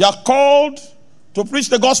 you are called to preach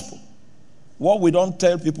the gospel. What we don't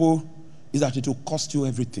tell people is that it will cost you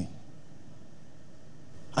everything.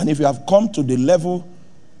 And if you have come to the level,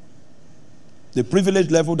 the privileged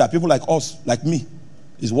level that people like us, like me,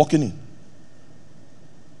 is walking in,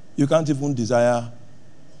 you can't even desire,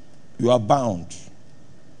 you are bound.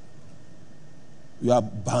 You are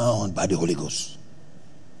bound by the Holy Ghost.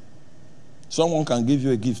 Someone can give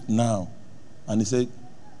you a gift now, and he said,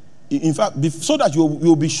 in fact, so that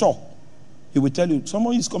you'll be sure, he will tell you,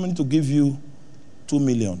 someone is coming to give you 2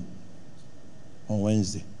 million on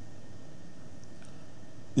Wednesday.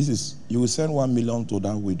 You will send 1 million to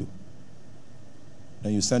that widow.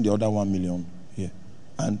 Then you send the other 1 million here.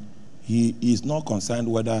 And he is not concerned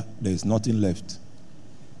whether there is nothing left.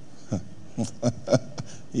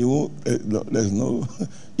 He won't, there's no,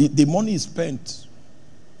 the money is spent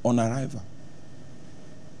on arrival.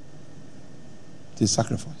 The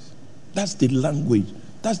sacrifice. That's the language.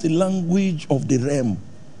 That's the language of the realm.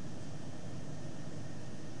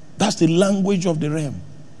 That's the language of the realm.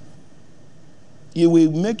 It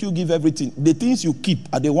will make you give everything. The things you keep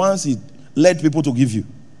are the ones he led people to give you.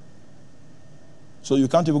 So you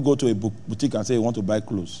can't even go to a boutique and say you want to buy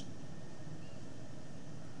clothes.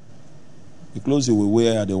 The clothes you will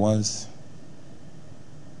wear are the ones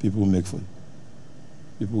people make for you.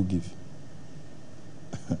 People give.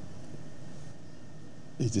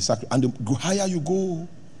 It's the sacrifice. And the higher you go,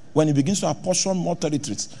 when he begins to apportion more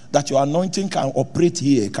territories, that your anointing can operate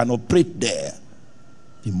here, can operate there,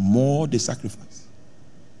 the more they sacrifice.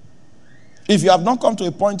 If you have not come to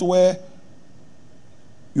a point where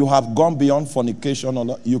you have gone beyond fornication,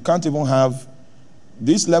 or you can't even have,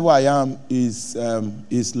 this level I am is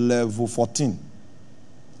level 14.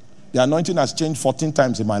 The anointing has changed 14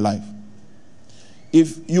 times in my life.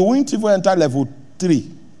 If you won't even enter level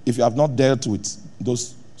 3, if you have not dealt with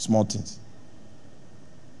those small things,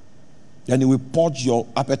 then it will purge your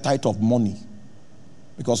appetite of money.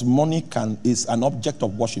 Because money is an object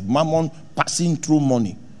of worship. Mammon passing through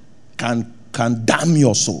money can damn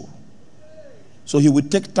your soul. So he will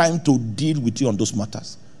take time to deal with you on those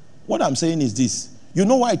matters. What I'm saying is this. You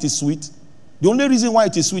know why it is sweet? The only reason why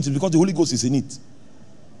it is sweet is because the Holy Ghost is in it.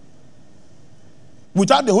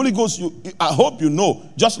 Without the Holy Ghost, I hope you know,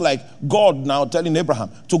 just like God now telling Abraham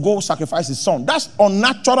to go sacrifice his son. That's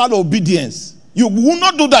unnatural obedience. You will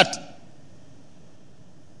not do that.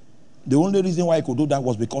 The only reason why he could do that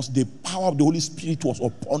was because the power of the Holy Spirit was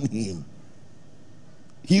upon him.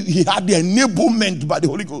 He had the enablement by the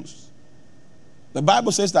Holy Ghost. The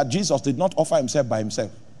Bible says that Jesus did not offer himself by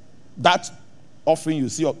himself. That offering you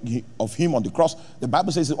see of him on the cross, the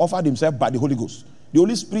Bible says he offered himself by the Holy Ghost. The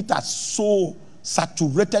Holy Spirit has so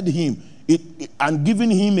saturated him and given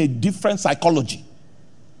him a different psychology.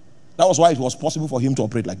 That was why it was possible for him to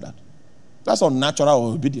operate like that. That's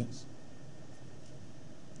unnatural obedience.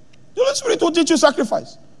 The Holy Spirit will teach you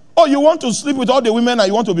sacrifice. Oh, you want to sleep with all the women and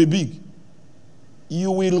you want to be big. You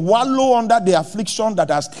will wallow under the affliction that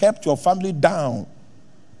has kept your family down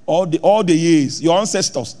all the years. Your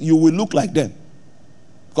ancestors, you will look like them.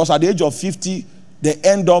 Because at the age of 50, they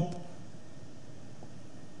end up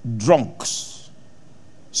drunks.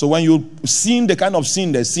 So when you sin the kind of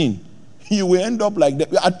sin they sin, you will end up like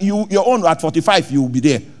that. Your own at 45, you will be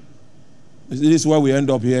there. This is where we end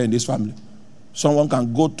up here in this family. Someone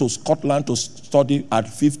can go to Scotland to study. At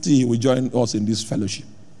 50, he will join us in this fellowship.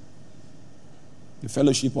 The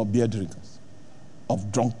fellowship of beer drinkers, of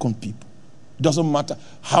drunken people. It doesn't matter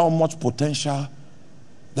how much potential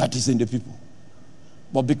that is in the people.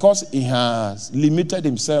 But because he has limited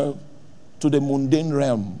himself to the mundane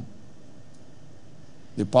realm,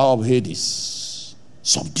 the power of Hades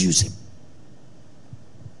subdues him.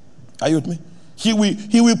 Are you with me? He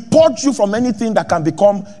will purge you from anything that can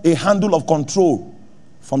become a handle of control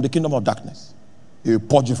from the kingdom of darkness. He will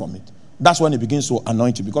purge you from it. That's when he begins to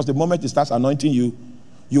anoint you. Because the moment he starts anointing you,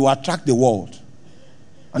 you attract the world.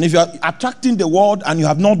 And if you are attracting the world and you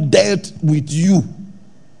have not dealt with you,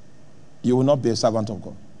 you will not be a servant of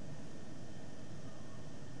God.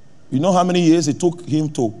 You know how many years it took him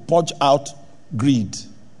to purge out greed?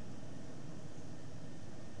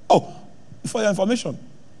 Oh, for your information,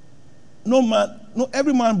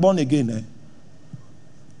 every man born again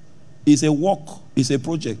is a work, is a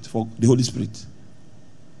project for the Holy Spirit.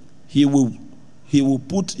 He will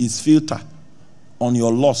put his filter on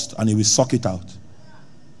your lust and he will suck it out.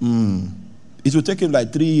 It will take him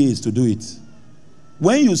like 3 years to do it.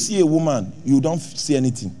 When you see a woman, you don't see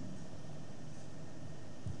anything.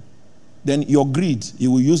 Then your greed, he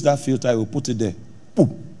will use that filter, he will put it there.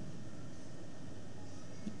 Boom.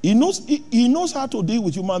 He knows how to deal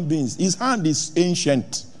with human beings. His hand is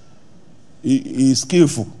ancient. He is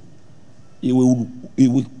skillful. He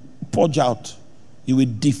will purge out. He will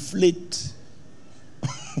deflate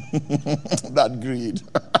that greed.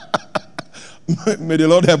 May the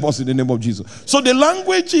Lord help us in the name of Jesus. So the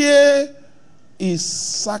language here is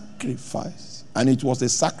sacrifice. And it was a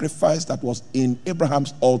sacrifice that was in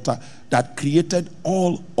Abraham's altar that created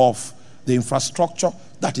all of the infrastructure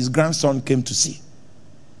that his grandson came to see.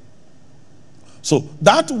 So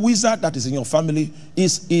that wizard that is in your family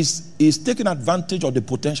is taking advantage of the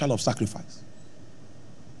potential of sacrifice.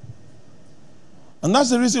 And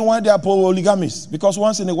that's the reason why they are polygamists. Because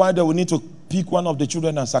once in a while they will need to pick one of the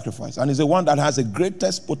children and sacrifice. And it's the one that has the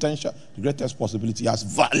greatest potential, the greatest possibility, has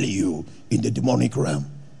value in the demonic realm.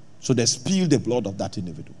 So they spill the blood of that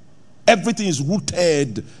individual. Everything is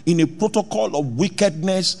rooted in a protocol of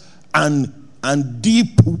wickedness and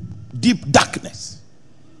deep darkness.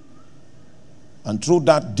 And through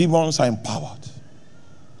that, demons are empowered.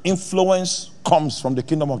 Influence comes from the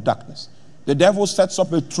kingdom of darkness. The devil sets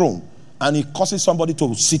up a throne and he causes somebody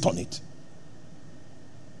to sit on it.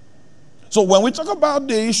 So when we talk about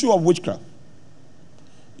the issue of witchcraft,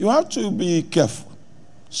 you have to be careful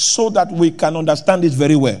so that we can understand it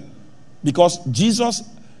very well. Because Jesus,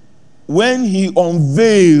 when he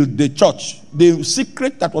unveiled the church, the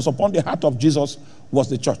secret that was upon the heart of Jesus was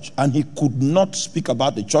the church. And he could not speak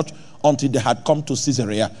about the church until they had come to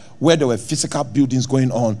Caesarea, where there were physical buildings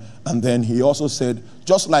going on. And then he also said,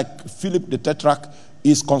 just like Philip the Tetrarch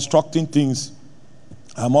is constructing things,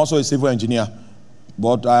 I'm also a civil engineer,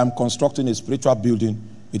 but I am constructing a spiritual building.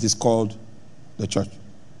 It is called the church.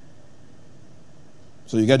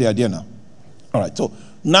 So you get the idea now? All right, so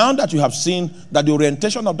now that you have seen that the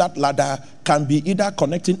orientation of that ladder can be either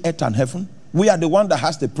connecting earth and heaven, we are the one that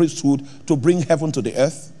has the priesthood to bring heaven to the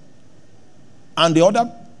earth, and the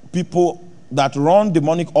other people that run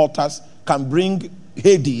demonic altars can bring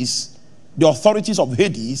Hades, the authorities of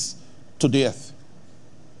Hades, to the earth.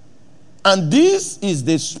 And this is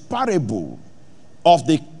the parable of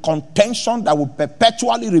the contention that will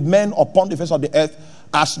perpetually remain upon the face of the earth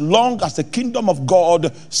as long as the kingdom of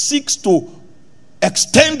God seeks to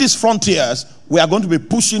extend these frontiers. We are going to be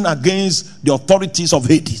pushing against the authorities of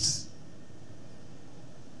Hades.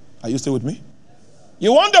 Are you still with me?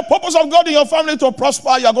 You want the purpose of God in your family to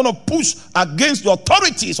prosper, you are going to push against the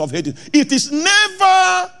authorities of Hades. It is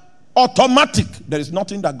never automatic. There is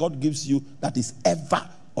nothing that God gives you that is ever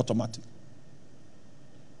automatic.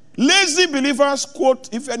 Lazy believers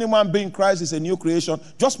quote, if any man be in Christ is a new creation,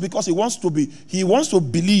 just because he wants to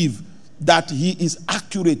believe that he is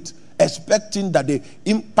accurate, expecting that the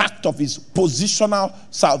impact of his positional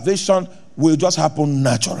salvation will just happen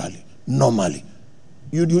naturally, normally.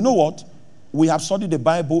 You know what? We have studied the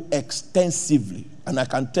Bible extensively, and I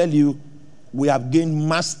can tell you we have gained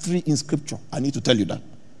mastery in scripture. I need to tell you that.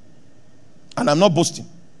 And I'm not boasting.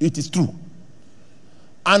 It is true.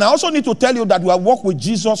 And I also need to tell you that we have worked with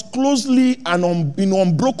Jesus closely and in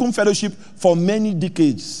unbroken fellowship for many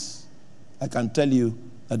decades. I can tell you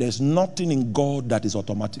that there's nothing in God that is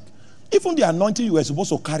automatic. Even the anointing you were supposed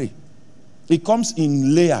to carry, it comes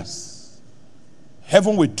in layers.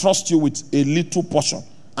 Heaven will trust you with a little portion,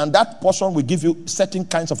 and that portion will give you certain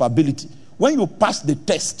kinds of ability. When you pass the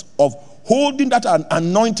test of holding that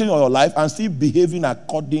anointing on your life and still behaving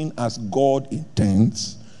according as God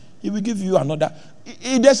intends, he will give you another.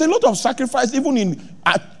 There's a lot of sacrifice even in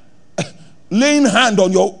laying hand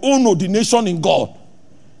on your own ordination in God.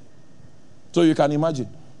 So you can imagine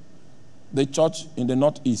the church in the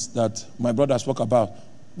northeast that my brother spoke about.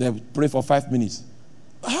 They pray for 5 minutes.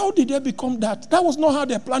 How did they become that? That was not how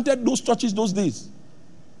they planted those churches those days.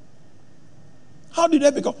 How did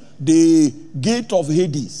they become? The gate of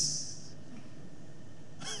Hades.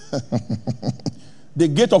 The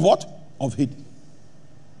gate of what? Of Hades.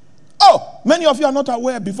 Oh, many of you are not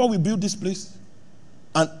aware before we build this place.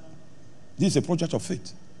 And this is a project of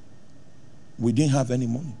faith. We didn't have any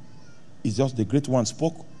money. It's just the great one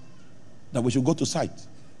spoke that we should go to site.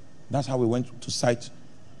 That's how we went to site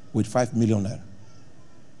with 5 million naira.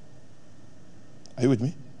 Are you with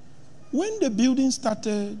me? When the building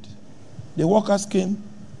started, the workers came.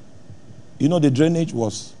 You know, this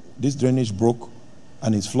drainage broke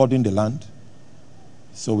and it's flooding the land.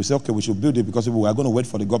 So we said, okay, we should build it because we are going to wait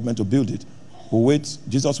for the government to build it. We'll wait,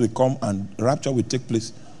 Jesus will come and rapture will take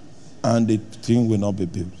place and the thing will not be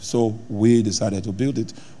built. So we decided to build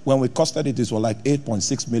it. When we costed it, it was like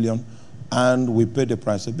 8.6 million and we paid the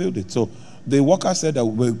price to build it. So the workers said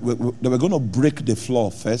that they were going to break the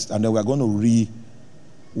floor first and then we were going to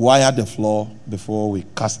rewire the floor before we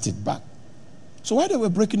cast it back. So while they were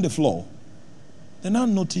breaking the floor, they now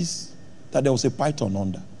noticed that there was a python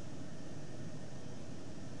under.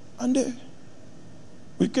 And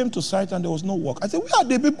we came to site and there was no work. I said, where are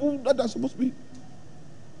the people that are supposed to be?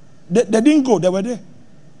 They didn't go, they were there.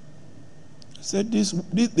 I said,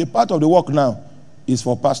 the part of the work now is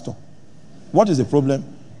for pastor. What is the problem?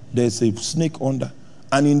 There's a snake under.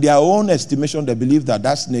 And in their own estimation, they believe that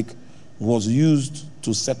that snake was used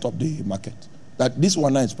to set up the market. That this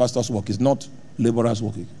one now is pastor's work, is not laborer's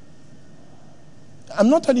work. I'm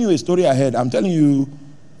not telling you a story ahead. I'm telling you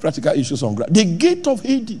practical issues on ground. The gate of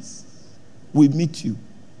Hades will meet you.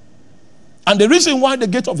 And the reason why the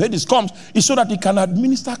gate of Hades comes is so that it can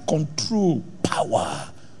administer control, power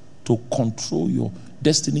to control your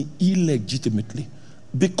destiny illegitimately.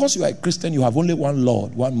 Because you are a Christian, you have only one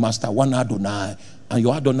Lord, one Master, one Adonai, and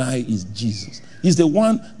your Adonai is Jesus. He's the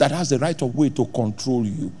one that has the right of way to control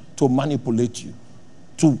you, to manipulate you,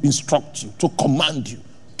 to instruct you, to command you,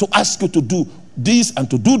 to ask you to do this and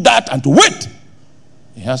to do that and to wait.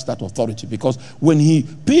 He has that authority because when he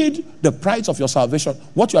paid the price of your salvation,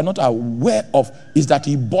 what you are not aware of is that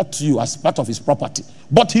he bought you as part of his property.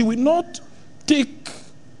 But he will not take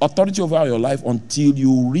authority over your life until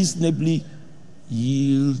you reasonably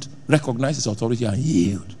yield, recognize his authority and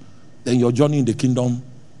yield. Then your journey in the kingdom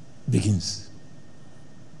begins.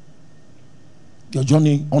 Your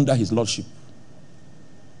journey under his lordship.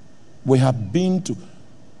 We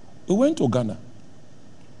went to Ghana.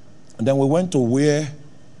 And then we went to where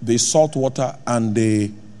the salt water and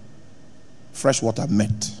the fresh water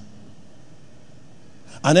met.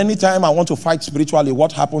 And anytime I want to fight spiritually,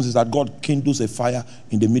 what happens is that God kindles a fire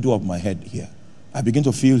in the middle of my head here. I begin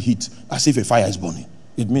to feel heat as if a fire is burning.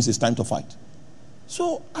 It means it's time to fight.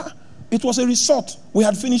 So it was a resort. We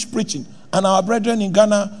had finished preaching. And our brethren in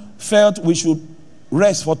Ghana felt we should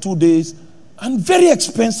rest for 2 days. And very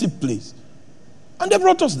expensive place. And they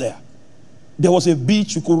brought us there. There was a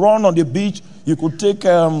beach. You could run on the beach. You could take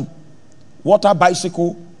water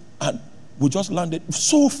bicycle. And we just landed.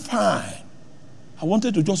 So fine. I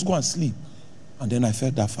wanted to just go and sleep. And then I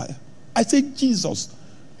felt that fire. I said, Jesus,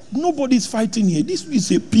 nobody's fighting here. This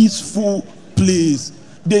is a peaceful place.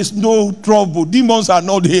 There's no trouble. Demons are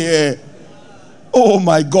not here. Oh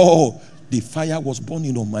my God. The fire was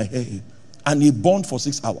burning on my head. And it burned for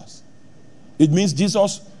 6 hours. It means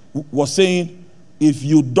Jesus was saying, if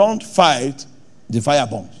you don't fight, the fire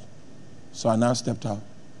burns. So I now stepped out.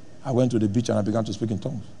 I went to the beach and I began to speak in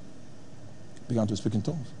tongues.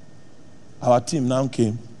 Our team now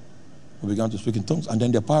came. We began to speak in tongues. And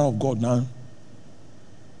then the power of God now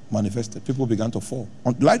manifested. People began to fall.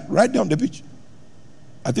 Right there on the beach.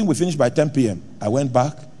 I think we finished by 10 p.m. I went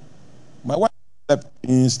back. My wife slept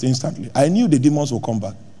instantly. I knew the demons would come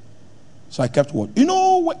back. So I kept watching. You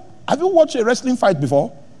know, have you watched a wrestling fight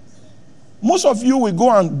before? Most of you will go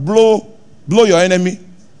and blow your enemy.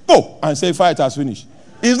 Go and say fight has finished.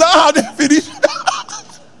 Is that how they finish?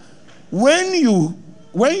 When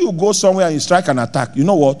you go somewhere and you strike an attack, you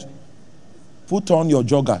know what? Put on your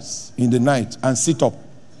joggers in the night and sit up.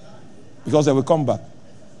 Because they will come back.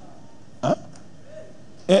 Huh?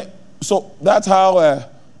 So that's how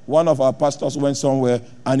one of our pastors went somewhere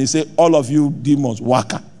and he said, all of you demons,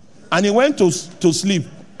 waka. And he went to sleep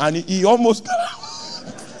and he almost...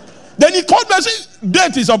 Then he called me and said,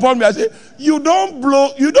 death is upon me. I said, you don't,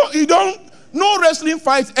 no wrestling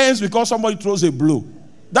fight ends because somebody throws a blow.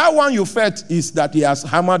 That one you felt is that he has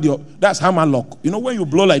hammered that's hammer lock. You know when you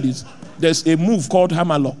blow like this, there's a move called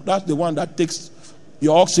hammer lock. That's the one that takes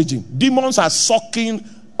your oxygen. Demons are sucking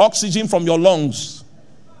oxygen from your lungs.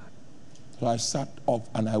 So I sat up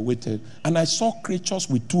and I waited. And I saw creatures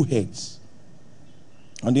with 2 heads.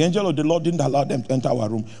 And the angel of the Lord didn't allow them to enter our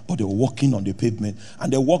room. But they were walking on the pavement.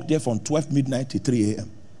 And they walked there from 12 midnight to 3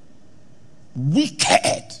 a.m.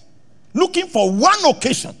 Wicked. Looking for one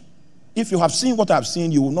occasion. If you have seen what I've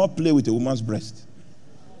seen, you will not play with a woman's breast.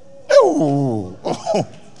 Go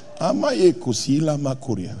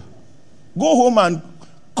home and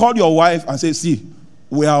call your wife and say, see,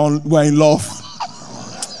 we are in love.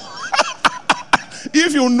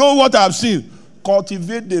 If you know what I've seen,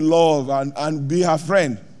 cultivate the love and be her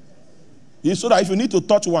friend. So that if you need to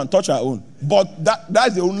touch one, touch her own. But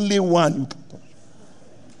that's the only one you can touch.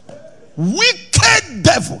 Wicked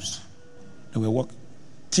devils. They were walking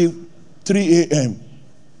till 3 a.m.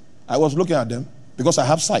 I was looking at them because I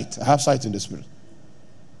have sight. I have sight in the spirit.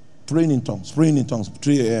 Praying in tongues, 3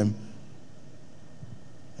 a.m.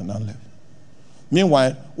 And I left.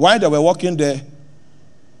 Meanwhile, while they were walking there,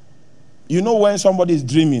 you know when somebody is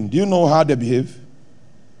dreaming, do you know how they behave?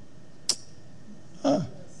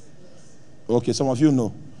 Okay, some of you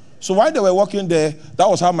know. So while they were walking there, that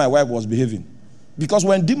was how my wife was behaving. Because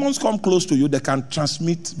when demons come close to you, they can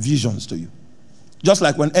transmit visions to you. Just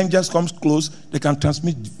like when angels come close, they can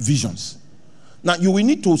transmit visions. Now, you will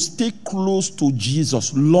need to stay close to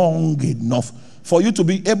Jesus long enough for you to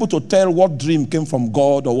be able to tell what dream came from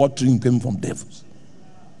God or what dream came from devils.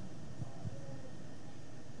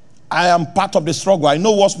 I am part of the struggle. I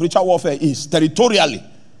know what spiritual warfare is territorially.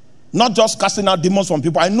 Not just casting out demons from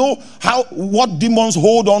people. I know what demons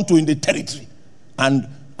hold on to in the territory. And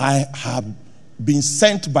I have been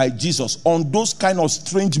sent by Jesus on those kind of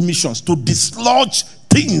strange missions to dislodge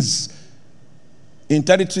things in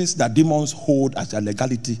territories that demons hold as a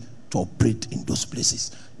legality to operate in those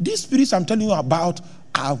places. These spirits I'm telling you about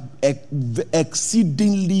are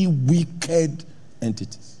exceedingly wicked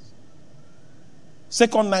entities.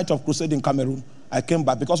 Second night of crusade in Cameroon, I came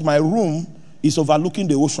back because my room is overlooking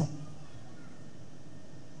the ocean.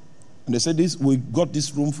 And they said, we got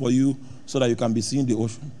this room for you so that you can be seeing the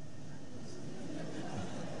ocean.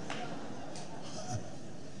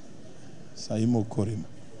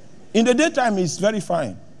 In the daytime, it's very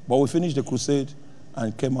fine. But we finished the crusade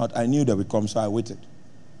and came out. I knew they would come, so I waited.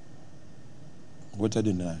 Waited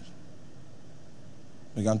in the night.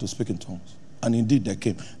 Began to speak in tongues. And indeed, they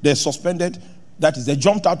came. They suspended. That is, they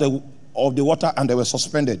jumped out of the water and they were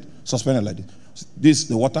suspended. Suspended like this. This,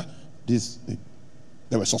 the water. This,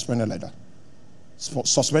 they were suspended like that.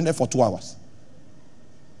 Suspended for 2 hours.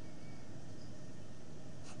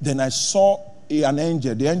 Then I saw an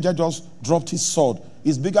angel. The angel just dropped his sword.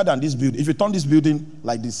 It's bigger than this building. If you turn this building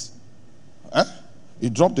like this, he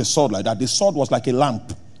dropped the sword like that. The sword was like a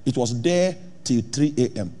lamp. It was there till 3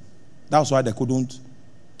 a.m. That's why they couldn't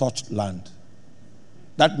touch land.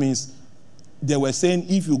 That means they were saying,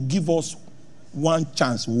 if you give us one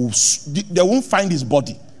chance, they won't find his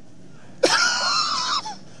body.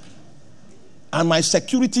 And my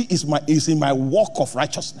security is in my walk of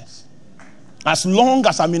righteousness. As long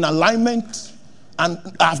as I'm in alignment and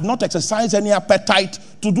I have not exercised any appetite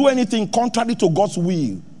to do anything contrary to God's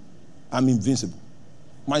will, I'm invincible.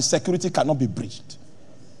 My security cannot be breached.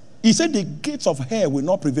 He said the gates of hell will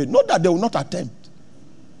not prevail. Not that they will not attempt.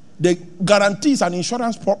 The guarantees and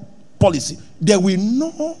insurance policy, they will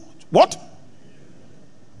not. What?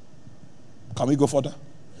 Can we go further?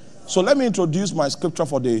 So let me introduce my scripture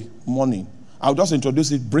for the morning. I'll just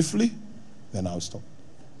introduce it briefly, then I'll stop.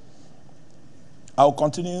 I'll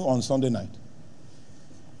continue on Sunday night.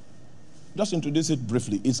 Just introduce it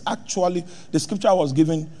briefly. It's actually, the scripture I was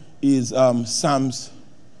given is Psalms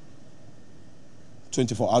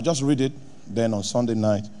 24. I'll just read it, then on Sunday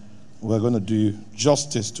night, we're going to do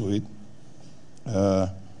justice to it.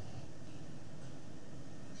 The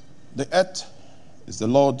earth is the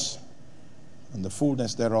Lord's, and the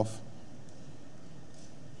fullness thereof,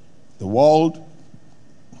 the world,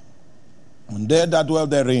 and they that dwell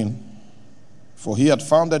therein. For he had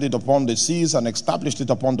founded it upon the seas and established it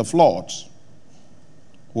upon the floods.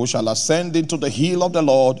 Who shall ascend into the hill of the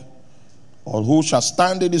Lord, or who shall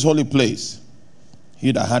stand in his holy place?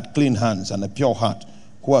 He that had clean hands and a pure heart,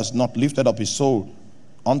 who has not lifted up his soul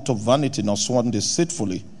unto vanity, nor sworn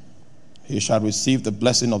deceitfully, he shall receive the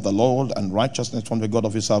blessing of the Lord and righteousness from the God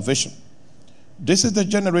of his salvation. This is the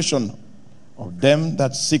generation of them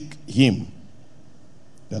that seek him,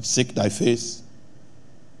 that seek thy face,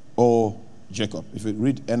 O Jacob. If you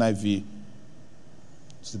read NIV,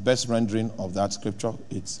 it's the best rendering of that scripture.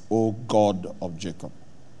 It's, O God of Jacob.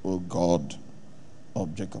 O God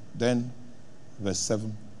of Jacob. Then, verse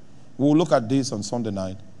 7. We'll look at this on Sunday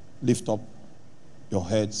night. Lift up your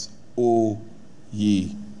heads, O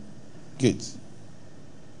ye gates.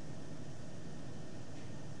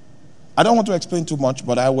 I don't want to explain too much,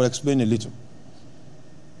 but I will explain a little.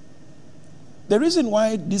 The reason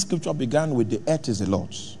why this scripture began with the earth is the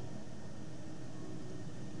Lord's,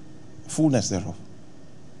 fullness thereof,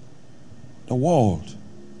 the world,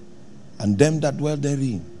 and them that dwell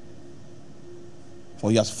therein.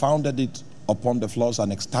 For he has founded it upon the floods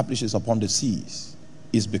and established it upon the seas,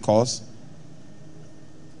 is because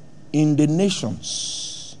in the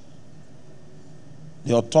nations,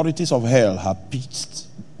 the authorities of hell have pitched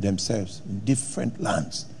themselves in different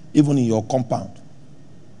lands, even in your compound.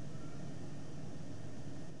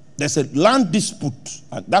 There's a land dispute,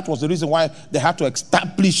 and that was the reason why they had to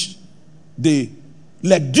establish the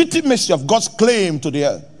legitimacy of God's claim to the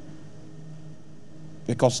earth.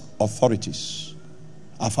 Because authorities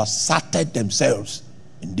have asserted themselves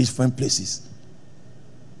in different places,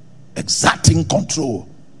 exerting control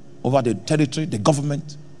over the territory, the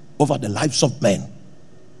government, over the lives of men.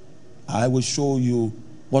 I will show you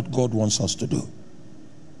what God wants us to do.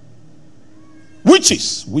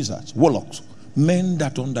 Witches, wizards, warlocks, men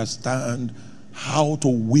that understand how to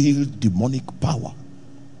wield demonic power,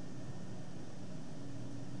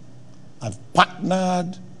 have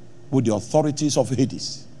partnered with the authorities of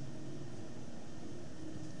Hades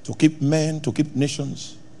to keep men, to keep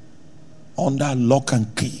nations under lock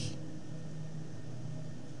and key.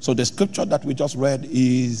 So the scripture that we just read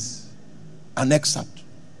is an excerpt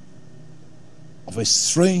of a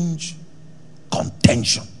strange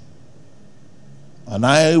contention. And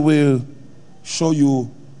I will show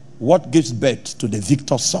you what gives birth to the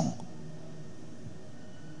victor's song.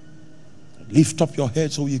 Lift up your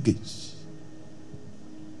heads, O ye gates,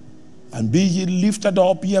 and be ye lifted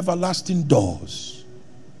up, ye everlasting doors,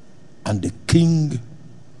 and the King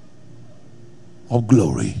of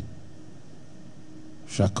glory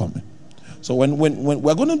shall come in. So when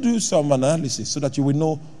we're going to do some analysis so that you will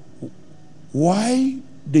know why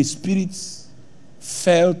the spirits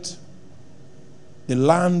felt the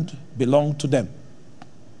land belonged to them.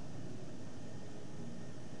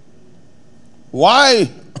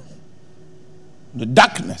 Why the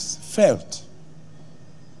darkness felt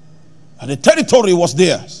that the territory was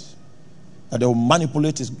theirs, that they will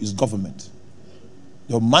manipulate his government.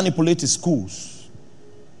 They will manipulate his schools.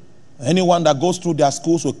 Anyone that goes through their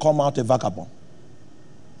schools will come out a vagabond.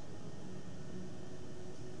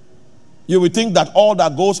 You will think that all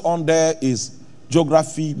that goes on there is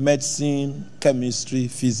geography, medicine, chemistry,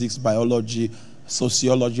 physics, biology,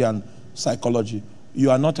 sociology, and psychology.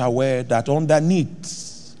 You are not aware that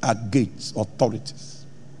underneath are gates, authorities.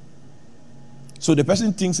 So the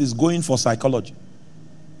person thinks he's going for psychology,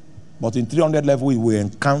 but in 300 level he will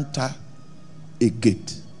encounter a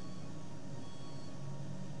gate.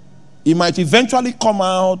 He might eventually come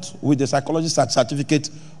out with the psychologist certificate,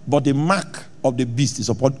 but the mark of the beast is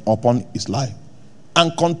upon his life.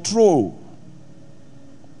 And control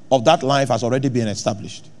of that life has already been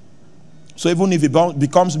established. So even if he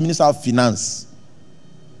becomes minister of finance,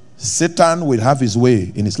 Satan will have his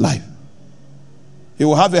way in his life. He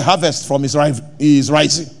will have a harvest from his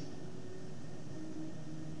rising.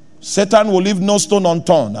 Satan will leave no stone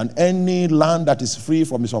unturned, and any land that is free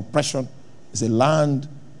from his oppression is a land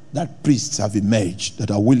that priests have emerged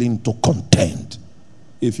that are willing to contend.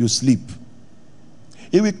 If you sleep,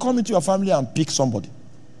 he will come into your family and pick somebody.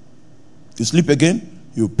 If you sleep again,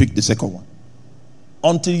 you pick the second one.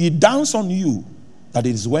 Until he downs on you, that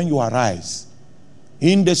it is when you arise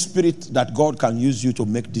in the spirit that God can use you to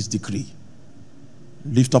make this decree.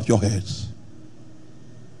 Lift up your heads,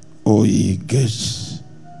 O ye gates.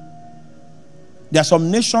 There are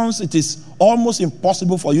some nations it is almost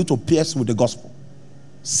impossible for you to pierce with the gospel.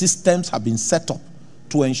 Systems have been set up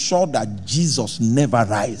to ensure that Jesus never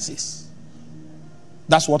rises.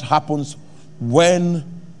 That's what happens when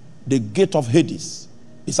the gate of Hades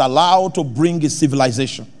is allowed to bring his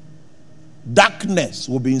civilization. Darkness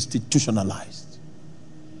will be institutionalized.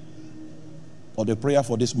 But the prayer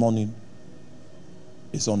for this morning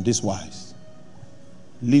is on this wise.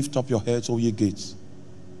 Lift up your heads, O ye gates,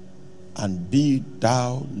 and be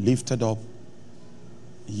thou lifted up,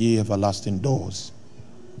 ye everlasting doors,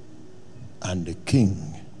 and the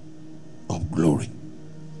King of glory,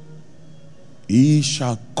 he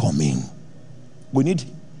shall come in. We need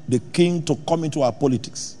the king to come into our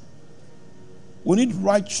politics. We need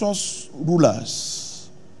righteous rulers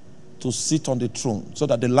to sit on the throne so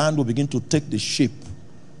that the land will begin to take the shape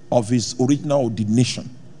of his original ordination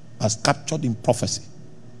as captured in prophecy.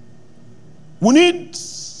 We need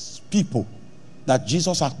people that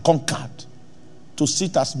Jesus has conquered to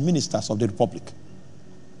sit as ministers of the republic,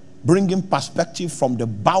 bringing perspective from the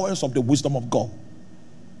bowels of the wisdom of God.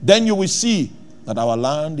 Then you will see that our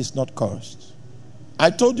land is not cursed. I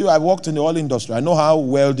told you I worked in the oil industry. I know how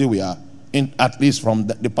wealthy we are, at least from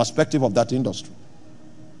the perspective of that industry.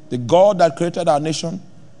 The God that created our nation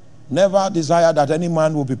never desired that any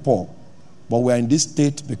man will be poor. But we are in this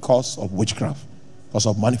state because of witchcraft, because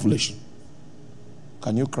of manipulation.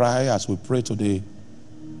 Can you cry as we pray today?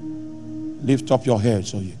 Lift up your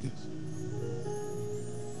heads, O ye gates.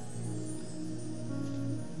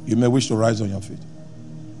 You may wish to rise on your feet.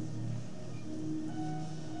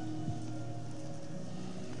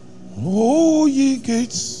 O ye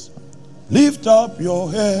gates, lift up your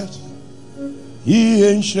heads, ye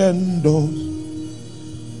ancient doors.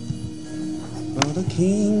 For the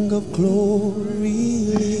King of glory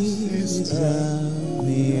is at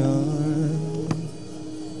the arm.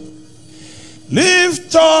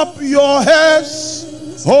 Lift up your heads,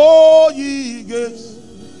 O ye gates.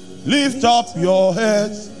 Lift up your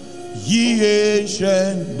heads, ye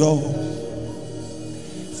ancient doors.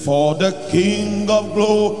 For the King of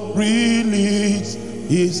glory leads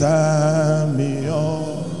his army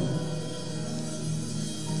on.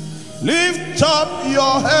 Lift up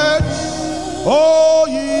your heads, O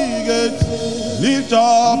ye gates. Lift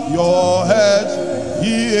up your heads,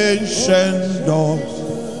 ye ancient doors.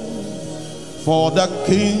 For the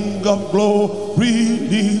King of glory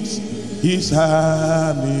leads his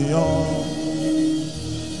army on.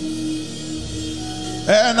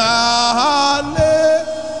 And Alleluia.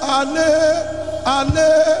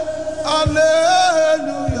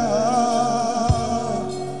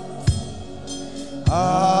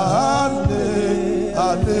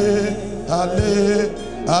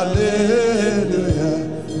 Alleluia.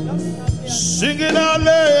 Singing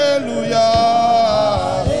Alleluia.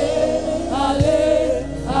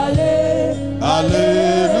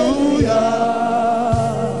 Alleluia.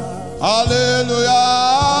 Alleluia.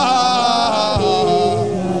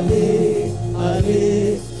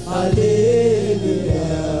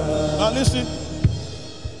 Listen.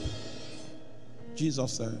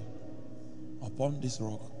 Jesus said, upon this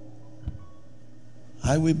rock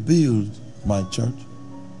I will build my church,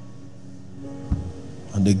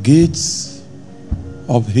 and the gates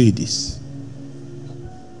of Hades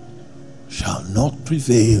shall not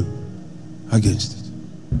prevail against it.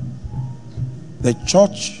 The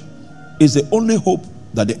church is the only hope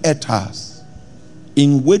that the earth has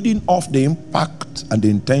in warding off the impact and the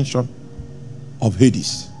intention of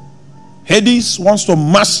Hades. Hades wants to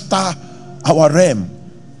master our realm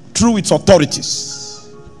through its authorities.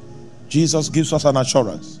 Jesus gives us an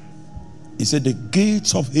assurance. He said, the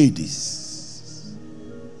gates of Hades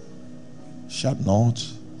shall not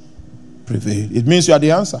prevail. It means you are the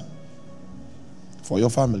answer for your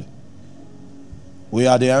family. We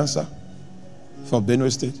are the answer for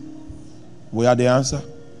Benue State. We are the answer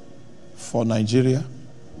for Nigeria.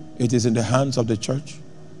 It is in the hands of the church.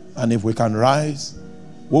 And if we can rise,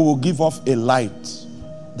 we will give off a light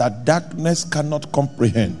that darkness cannot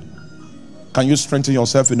comprehend. Can you strengthen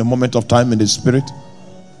yourself in a moment of time in the spirit?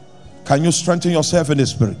 Can you strengthen yourself in the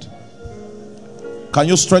spirit? Can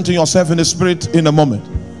you strengthen yourself in the spirit in a moment?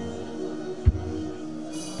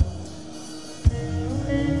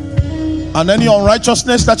 And any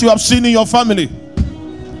unrighteousness that you have seen in your family,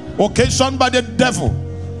 occasioned by the devil,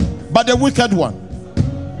 by the wicked one,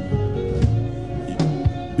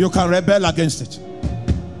 you can rebel against it.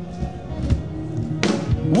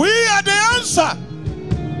 We are the answer.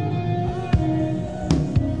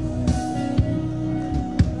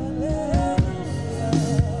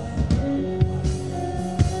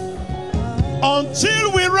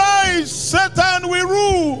 Until we rise, Satan will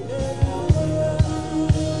rule.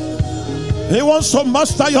 He wants to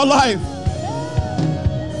master your life.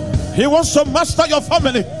 He wants to master your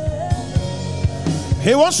family.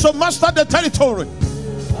 He wants to master the territory.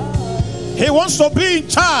 He wants to be in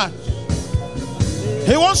charge.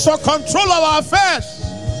 He wants to control our affairs.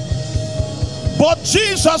 But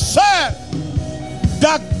Jesus said,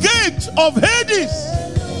 the gate of Hades,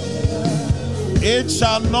 it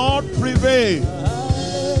shall not prevail.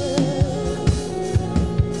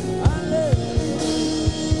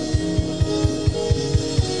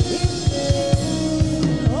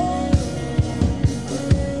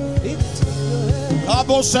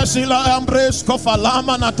 Abo Cecilia Ambres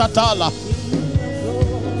Kofalama Natatala.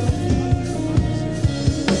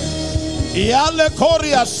 Iale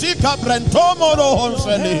Korea Sika Brentomo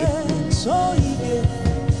Rohonseli.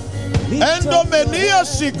 Endomenia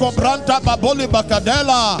Siko Branta Baboli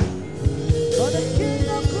Bakadela.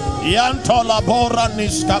 Yantola Bora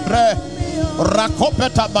Niskabre.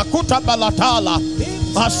 Rakopeta Bakuta Balatala.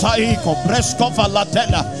 Asaiko Breskova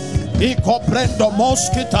Latela. Iko Brendo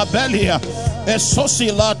Moskita Belia.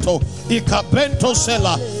 Esosilato, Ikabento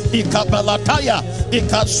Sela, Ikabalataya,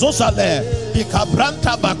 Ikazosale,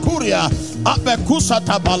 Ikabranta Bakuria, Abekusa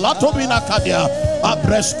Tabalato Minakadia,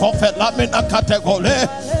 Abreskofe Lamina Kategole,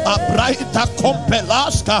 Abraita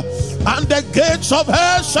Kompelaska, and the gates of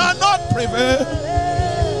hell shall not prevail.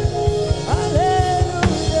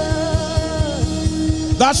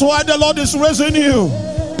 That's why the Lord is raising you.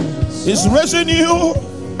 He's raising you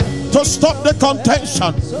to stop the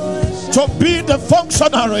contention, to be the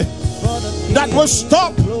functionary that will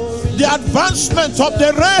stop the advancement of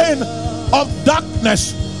the reign of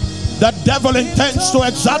darkness. The devil intends to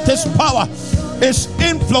exert his power, his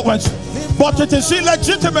influence, but it is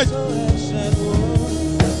illegitimate.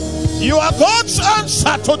 You are God's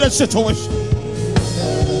answer to the situation.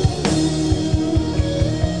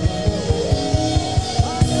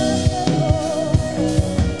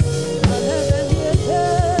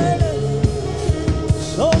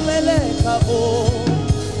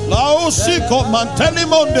 Laosiko Manteli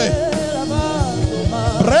Monde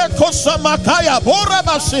Breko Samakaya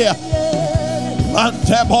Borabasia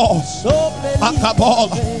Antebo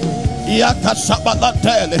Akabola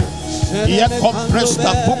Yakasabalatele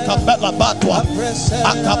Yakompresta Buka Bella Batwa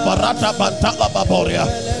Akabarata Bantala Baboria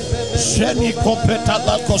Sheni Kopeta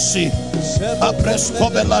Lakosi Apresko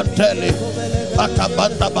Belantele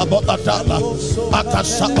Akabanda Babolatala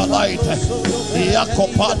Akasabalaite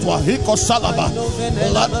Yakopatwa Hiko Salaba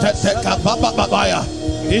Lateka Baba Babaya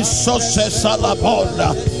Isose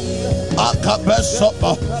Salabonda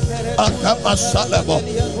Akabesopo Akamasalebo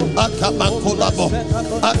Akamakulabo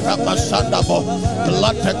Akamasandabo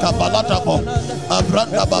Lateka Balatabo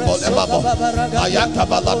Abranda Babo Ebabo Ayaka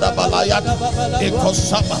Balada Balayat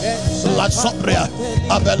Ikosama La Sobria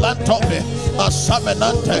Abelantobe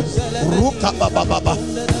Asamenante Ruka Baba Baba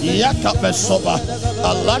Yakabesoba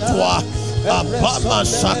Alatwa Abama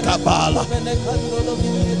Sakabala.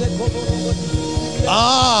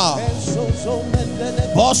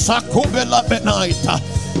 Bosa Kubela Benaita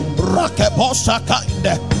Rakebosa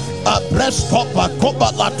Kinde Abreskopa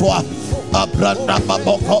Kobalatwa Abranda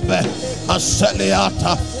Babokobe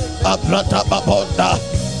Aseliata Abrata Babonda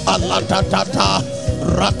Alatatata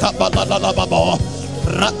Rakabalala Babo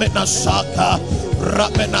Ramena Saka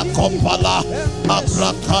Ramena Kompala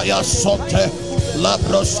Abrakaya Sote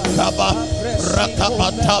Labroskaba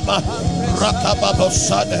Rakabatama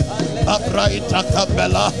Rakababosade Abraita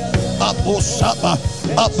Kabela Abusaba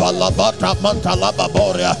Abalabata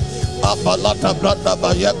Mantalababoria Abalata Branda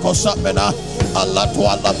Bayeko Samena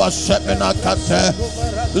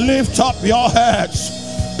Lift up your heads.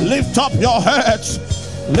 Lift up your heads.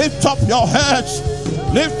 Lift up your heads.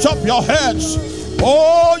 Lift up your heads.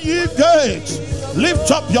 Oh, ye gates.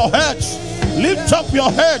 Lift up your heads. Lift up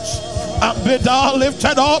your heads. And be thou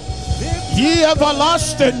lifted up, ye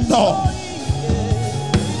everlasting door.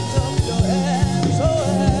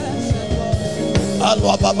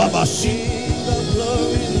 Alwa bababasi.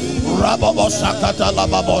 Rababosakata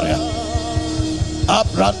lababoria.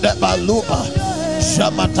 Abrande baluba.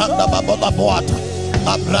 Shamatanda babola boata.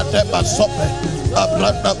 Abrande basope.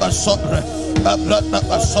 Abranda basope. Abranda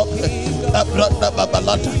basope. Abranda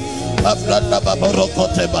babalata. Abranda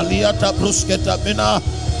baborokote baliata brusketa mina.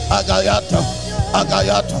 Agayata.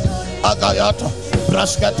 Agayata. Agayata.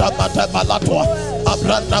 Brasketa mate balatwa.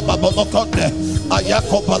 Abranda babolokonde.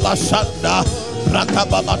 Ayako balashanda.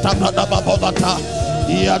 Rakabalata branda babolata.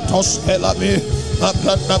 Iatos pelami.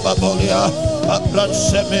 Abranda babolia.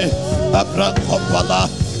 Abranseme. Abrankompala.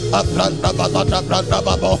 Abranda balata branda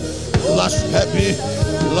babo. Laskebi.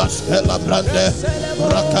 Laskela brande.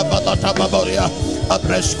 Rakabalata babolia.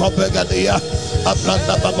 Abreskopegadia.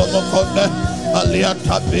 Abranda babolokonde.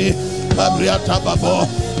 Aliatabi. Abriata babo.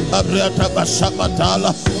 Abriata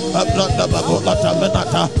basamatala. Abranda babolata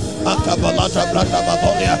menata. Akabalata branda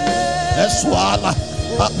babolia. Eswala.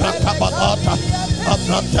 Abrakabalata.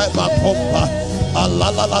 Abrante makomba.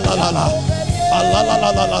 Alalalala.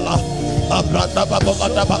 Alalalala. Abranda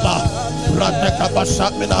babolata baba. Brandeka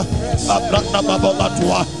basamina. Abranda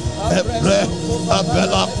babolatua. Ebre.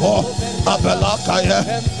 Abelako. Abelakaye.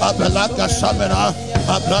 Abelaka samina.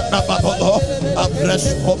 Abranda babolo.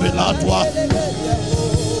 Abreskobilatua.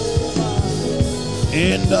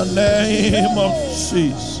 In the name of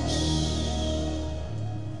Jesus.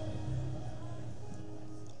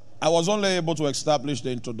 I was only able to establish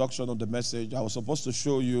the introduction of the message. I was supposed to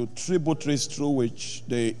show you tributaries through which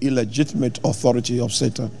the illegitimate authority of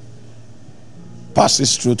Satan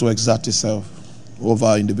passes through to exert itself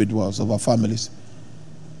over individuals, over families,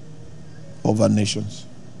 over nations,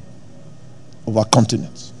 over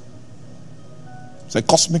continents. It's a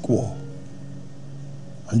cosmic war.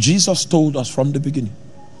 And Jesus told us from the beginning,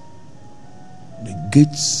 the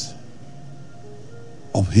gates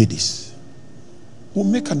of Hades will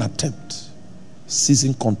make an attempt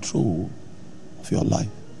seizing control of your life,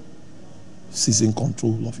 seizing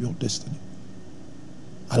control of your destiny,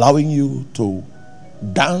 allowing you to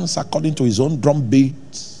dance according to his own drum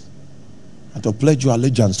beats and to pledge your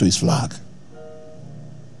allegiance to his flag.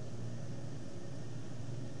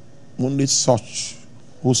 Only such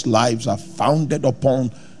whose lives are founded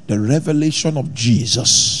upon the revelation of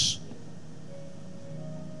Jesus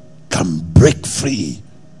can break free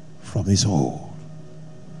from his hold.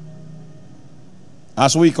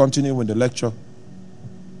 As we continue with the lecture,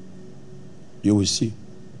 you will see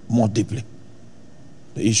more deeply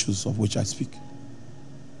the issues of which I speak.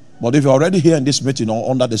 But if you're already here in this meeting or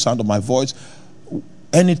under the sound of my voice,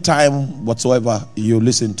 anytime whatsoever you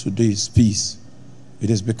listen to this piece, it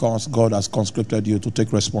is because God has conscripted you to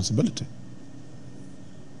take responsibility.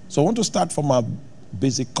 So I want to start from a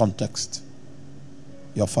basic context.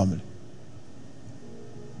 Your family.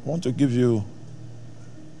 I want to give you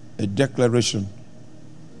a declaration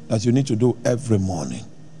that you need to do every morning.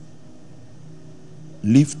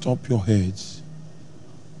 Lift up your heads,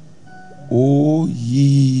 O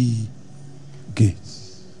ye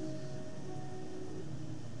gates.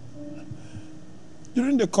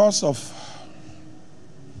 During the course of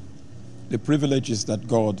the privileges that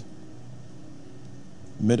God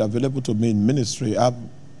made available to me in ministry, I've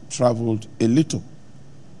traveled a little.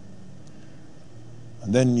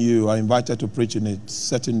 And then you are invited to preach in a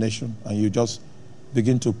certain nation, and you just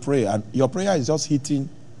begin to pray, and your prayer is just hitting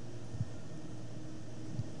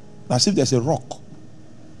as if there's a rock.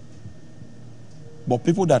 But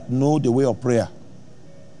people that know the way of prayer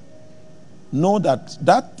know that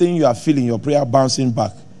that thing you are feeling, your prayer bouncing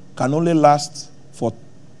back, can only last for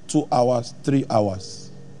 2 hours, 3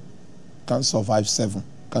 hours. Can't survive 7,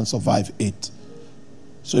 can't survive 8.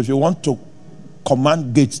 So if you want to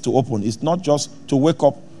command gates to open, it's not just to wake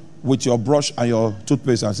up with your brush and your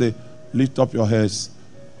toothpaste and say, lift up your heads.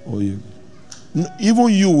 Or you. Even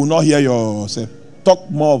you will not hear yourself. Talk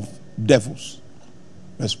more of devils.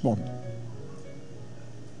 Respond.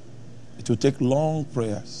 It will take long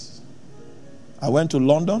prayers. I went to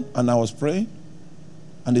London and I was praying,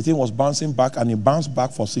 and the thing was bouncing back, and it bounced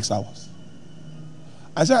back for 6 hours.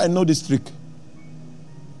 I said, I know this trick.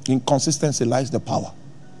 In consistency lies the power.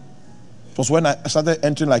 It was when I started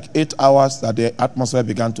entering like 8 hours that the atmosphere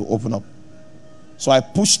began to open up. So I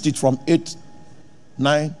pushed it from 8,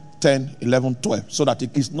 9, 10, 11, 12, so that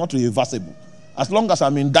it is not reversible. As long as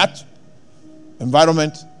I'm in that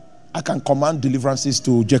environment, I can command deliverances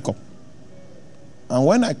to Jacob. And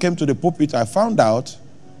when I came to the pulpit, I found out,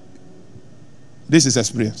 this is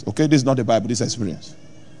experience, okay? This is not the Bible, this is experience.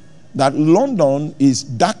 That London is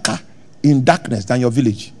darker in darkness than your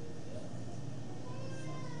village.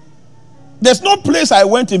 There's no place I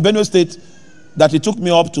went in Benue State that it took me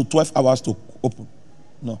up to 12 hours to open.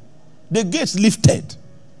 No. The gates lifted.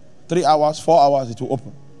 3 hours, 4 hours, it will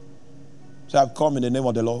open. So I've come in the name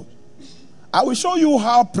of the Lord. I will show you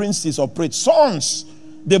how princes operate. Sons,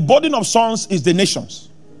 the burden of sons is the nations.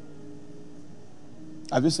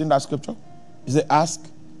 Have you seen that scripture? It says, ask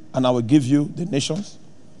and I will give you the nations.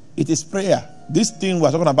 It is prayer. This thing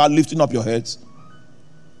we're talking about, lifting up your heads,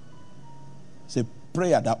 it's a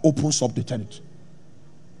prayer that opens up the territory.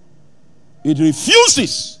 It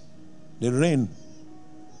refuses the reign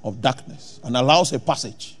of darkness and allows a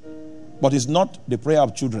passage. But it's not the prayer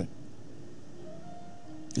of children.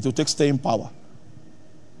 It will take staying power.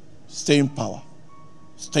 Staying power.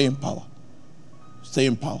 Staying power.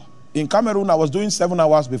 Staying power. In Cameroon, I was doing 7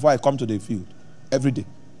 hours before I come to the field. Every day.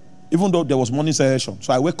 Even though there was morning session.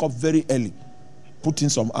 So I wake up very early. Put in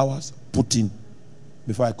some hours. Put in.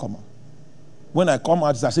 Before I come out. When I come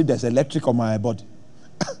out, it's as if there's electric on my body.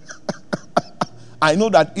 I know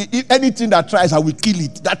that if anything that tries, I will kill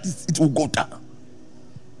it. That is, it will go down.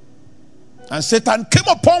 And Satan came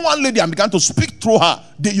upon one lady and began to speak through her.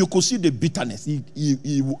 You could see the bitterness.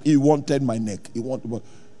 He wanted my neck. But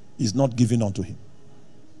he's not giving unto him.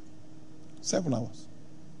 7 hours.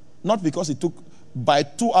 Not because it took, by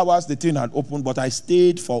 2 hours the thing had opened, but I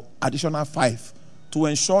stayed for additional 5 to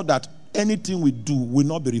ensure that anything we do will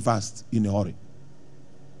not be reversed in a hurry.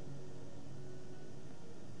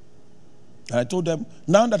 And I told them,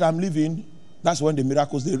 now that I'm leaving, that's when the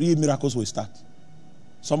miracles, the real miracles will start.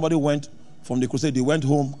 Somebody went from the crusade, he went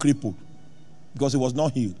home crippled because he was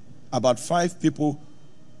not healed. About 5 people,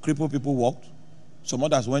 crippled people walked. Some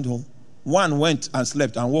others went home. One went and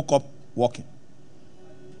slept and woke up walking.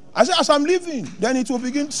 I said, as I'm leaving, then it will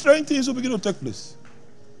begin, strange things will begin to take place.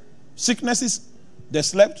 Sicknesses, they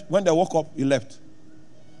slept. When they woke up, he left.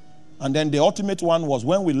 And then the ultimate one was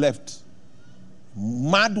when we left,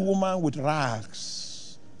 mad woman with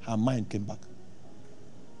rags, her mind came back.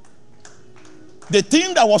 The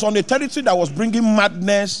thing that was on the territory that was bringing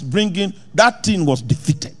madness, that thing was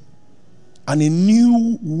defeated. And a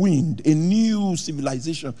new wind, a new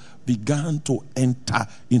civilization began to enter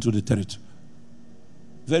into the territory.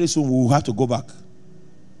 Very soon we will have to go back.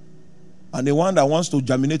 And the one that wants to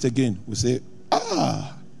germinate again will say,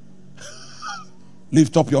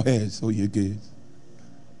 lift up your heads, O ye gates,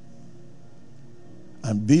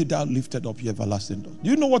 and be thou lifted up, ye everlasting doors. Do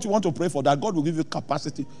you know what you want to pray for? That God will give you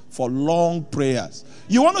capacity for long prayers.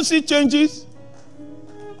 You want to see changes?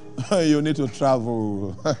 You need to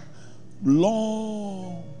travel.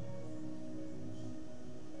 Long.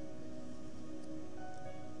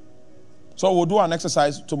 So we'll do an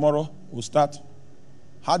exercise tomorrow. We'll start.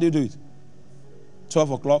 How do you do it?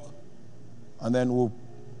 12 o'clock. And then we'll,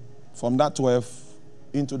 from that 12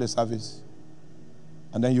 into the service.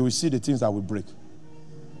 And then you will see the things that will break.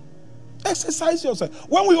 Exercise yourself.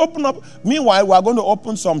 When we open up, meanwhile, we are going to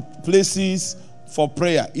open some places for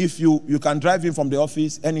prayer. If you can drive in from the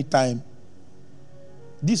office anytime.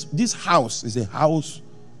 This house is a house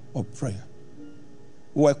of prayer.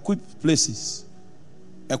 We'll equip places.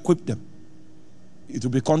 Equip them. It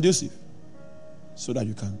will be conducive so that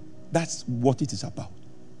you can. That's what it is about.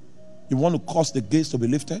 You want to cause the gates to be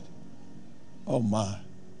lifted? Oh my.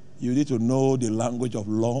 You need to know the language of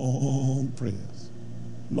long prayers.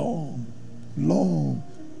 Long.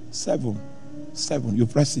 7. You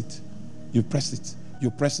press it. You press it.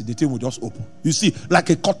 You press it. The thing will just open. You see, like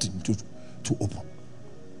a curtain to open.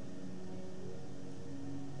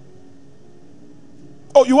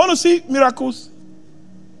 Oh, you want to see miracles?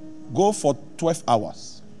 Go for 12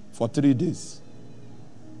 hours for 3 days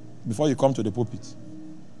before you come to the pulpit.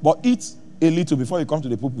 But eat a little before you come to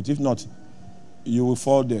the pulpit. If not, you will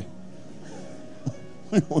fall there.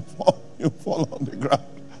 You fall on the ground.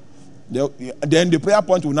 Then the prayer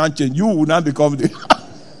point will not change. You will not become the...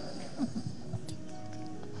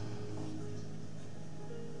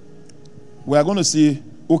 We are going to see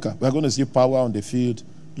Uka. We are going to see power on the field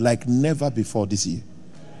like never before this year.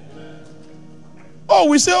 Oh,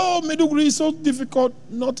 we say, Meduguri is so difficult.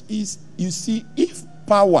 Not easy. You see, if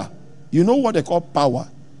power, you know what they call power?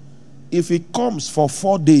 If it comes for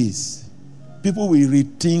 4 days, people will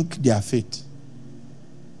rethink their faith.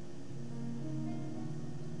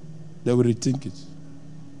 They will rethink it.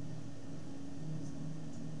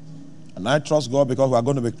 And I trust God because we are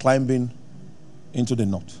going to be climbing into the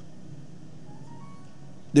north.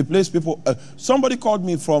 The place people, somebody called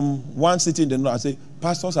me from one city in the north. I said,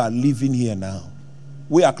 pastors are living here now.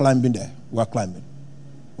 We are climbing there. We are climbing.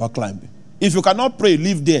 We are climbing. If you cannot pray,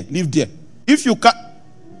 live there. Live there. If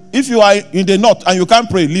you are in the north and you can't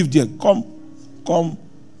pray, live there. Come,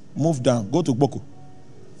 move down. Go to Boko.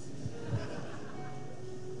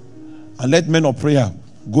 And let men of prayer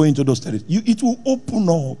go into those territories. It will open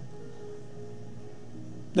up.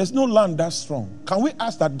 There's no land that strong. Can we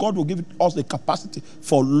ask that God will give us the capacity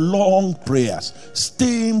for long prayers?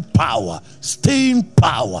 Staying power, staying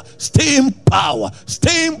power, staying power,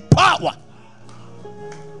 staying power.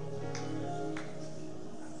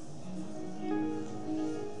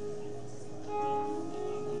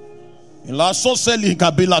 In La Soseli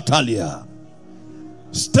Kabila Talia.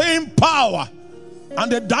 Staying power. And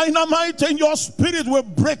the dynamite in your spirit will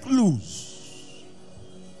break loose.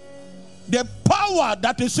 The power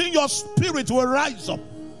that is in your spirit will rise up.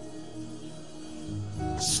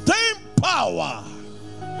 Staying power.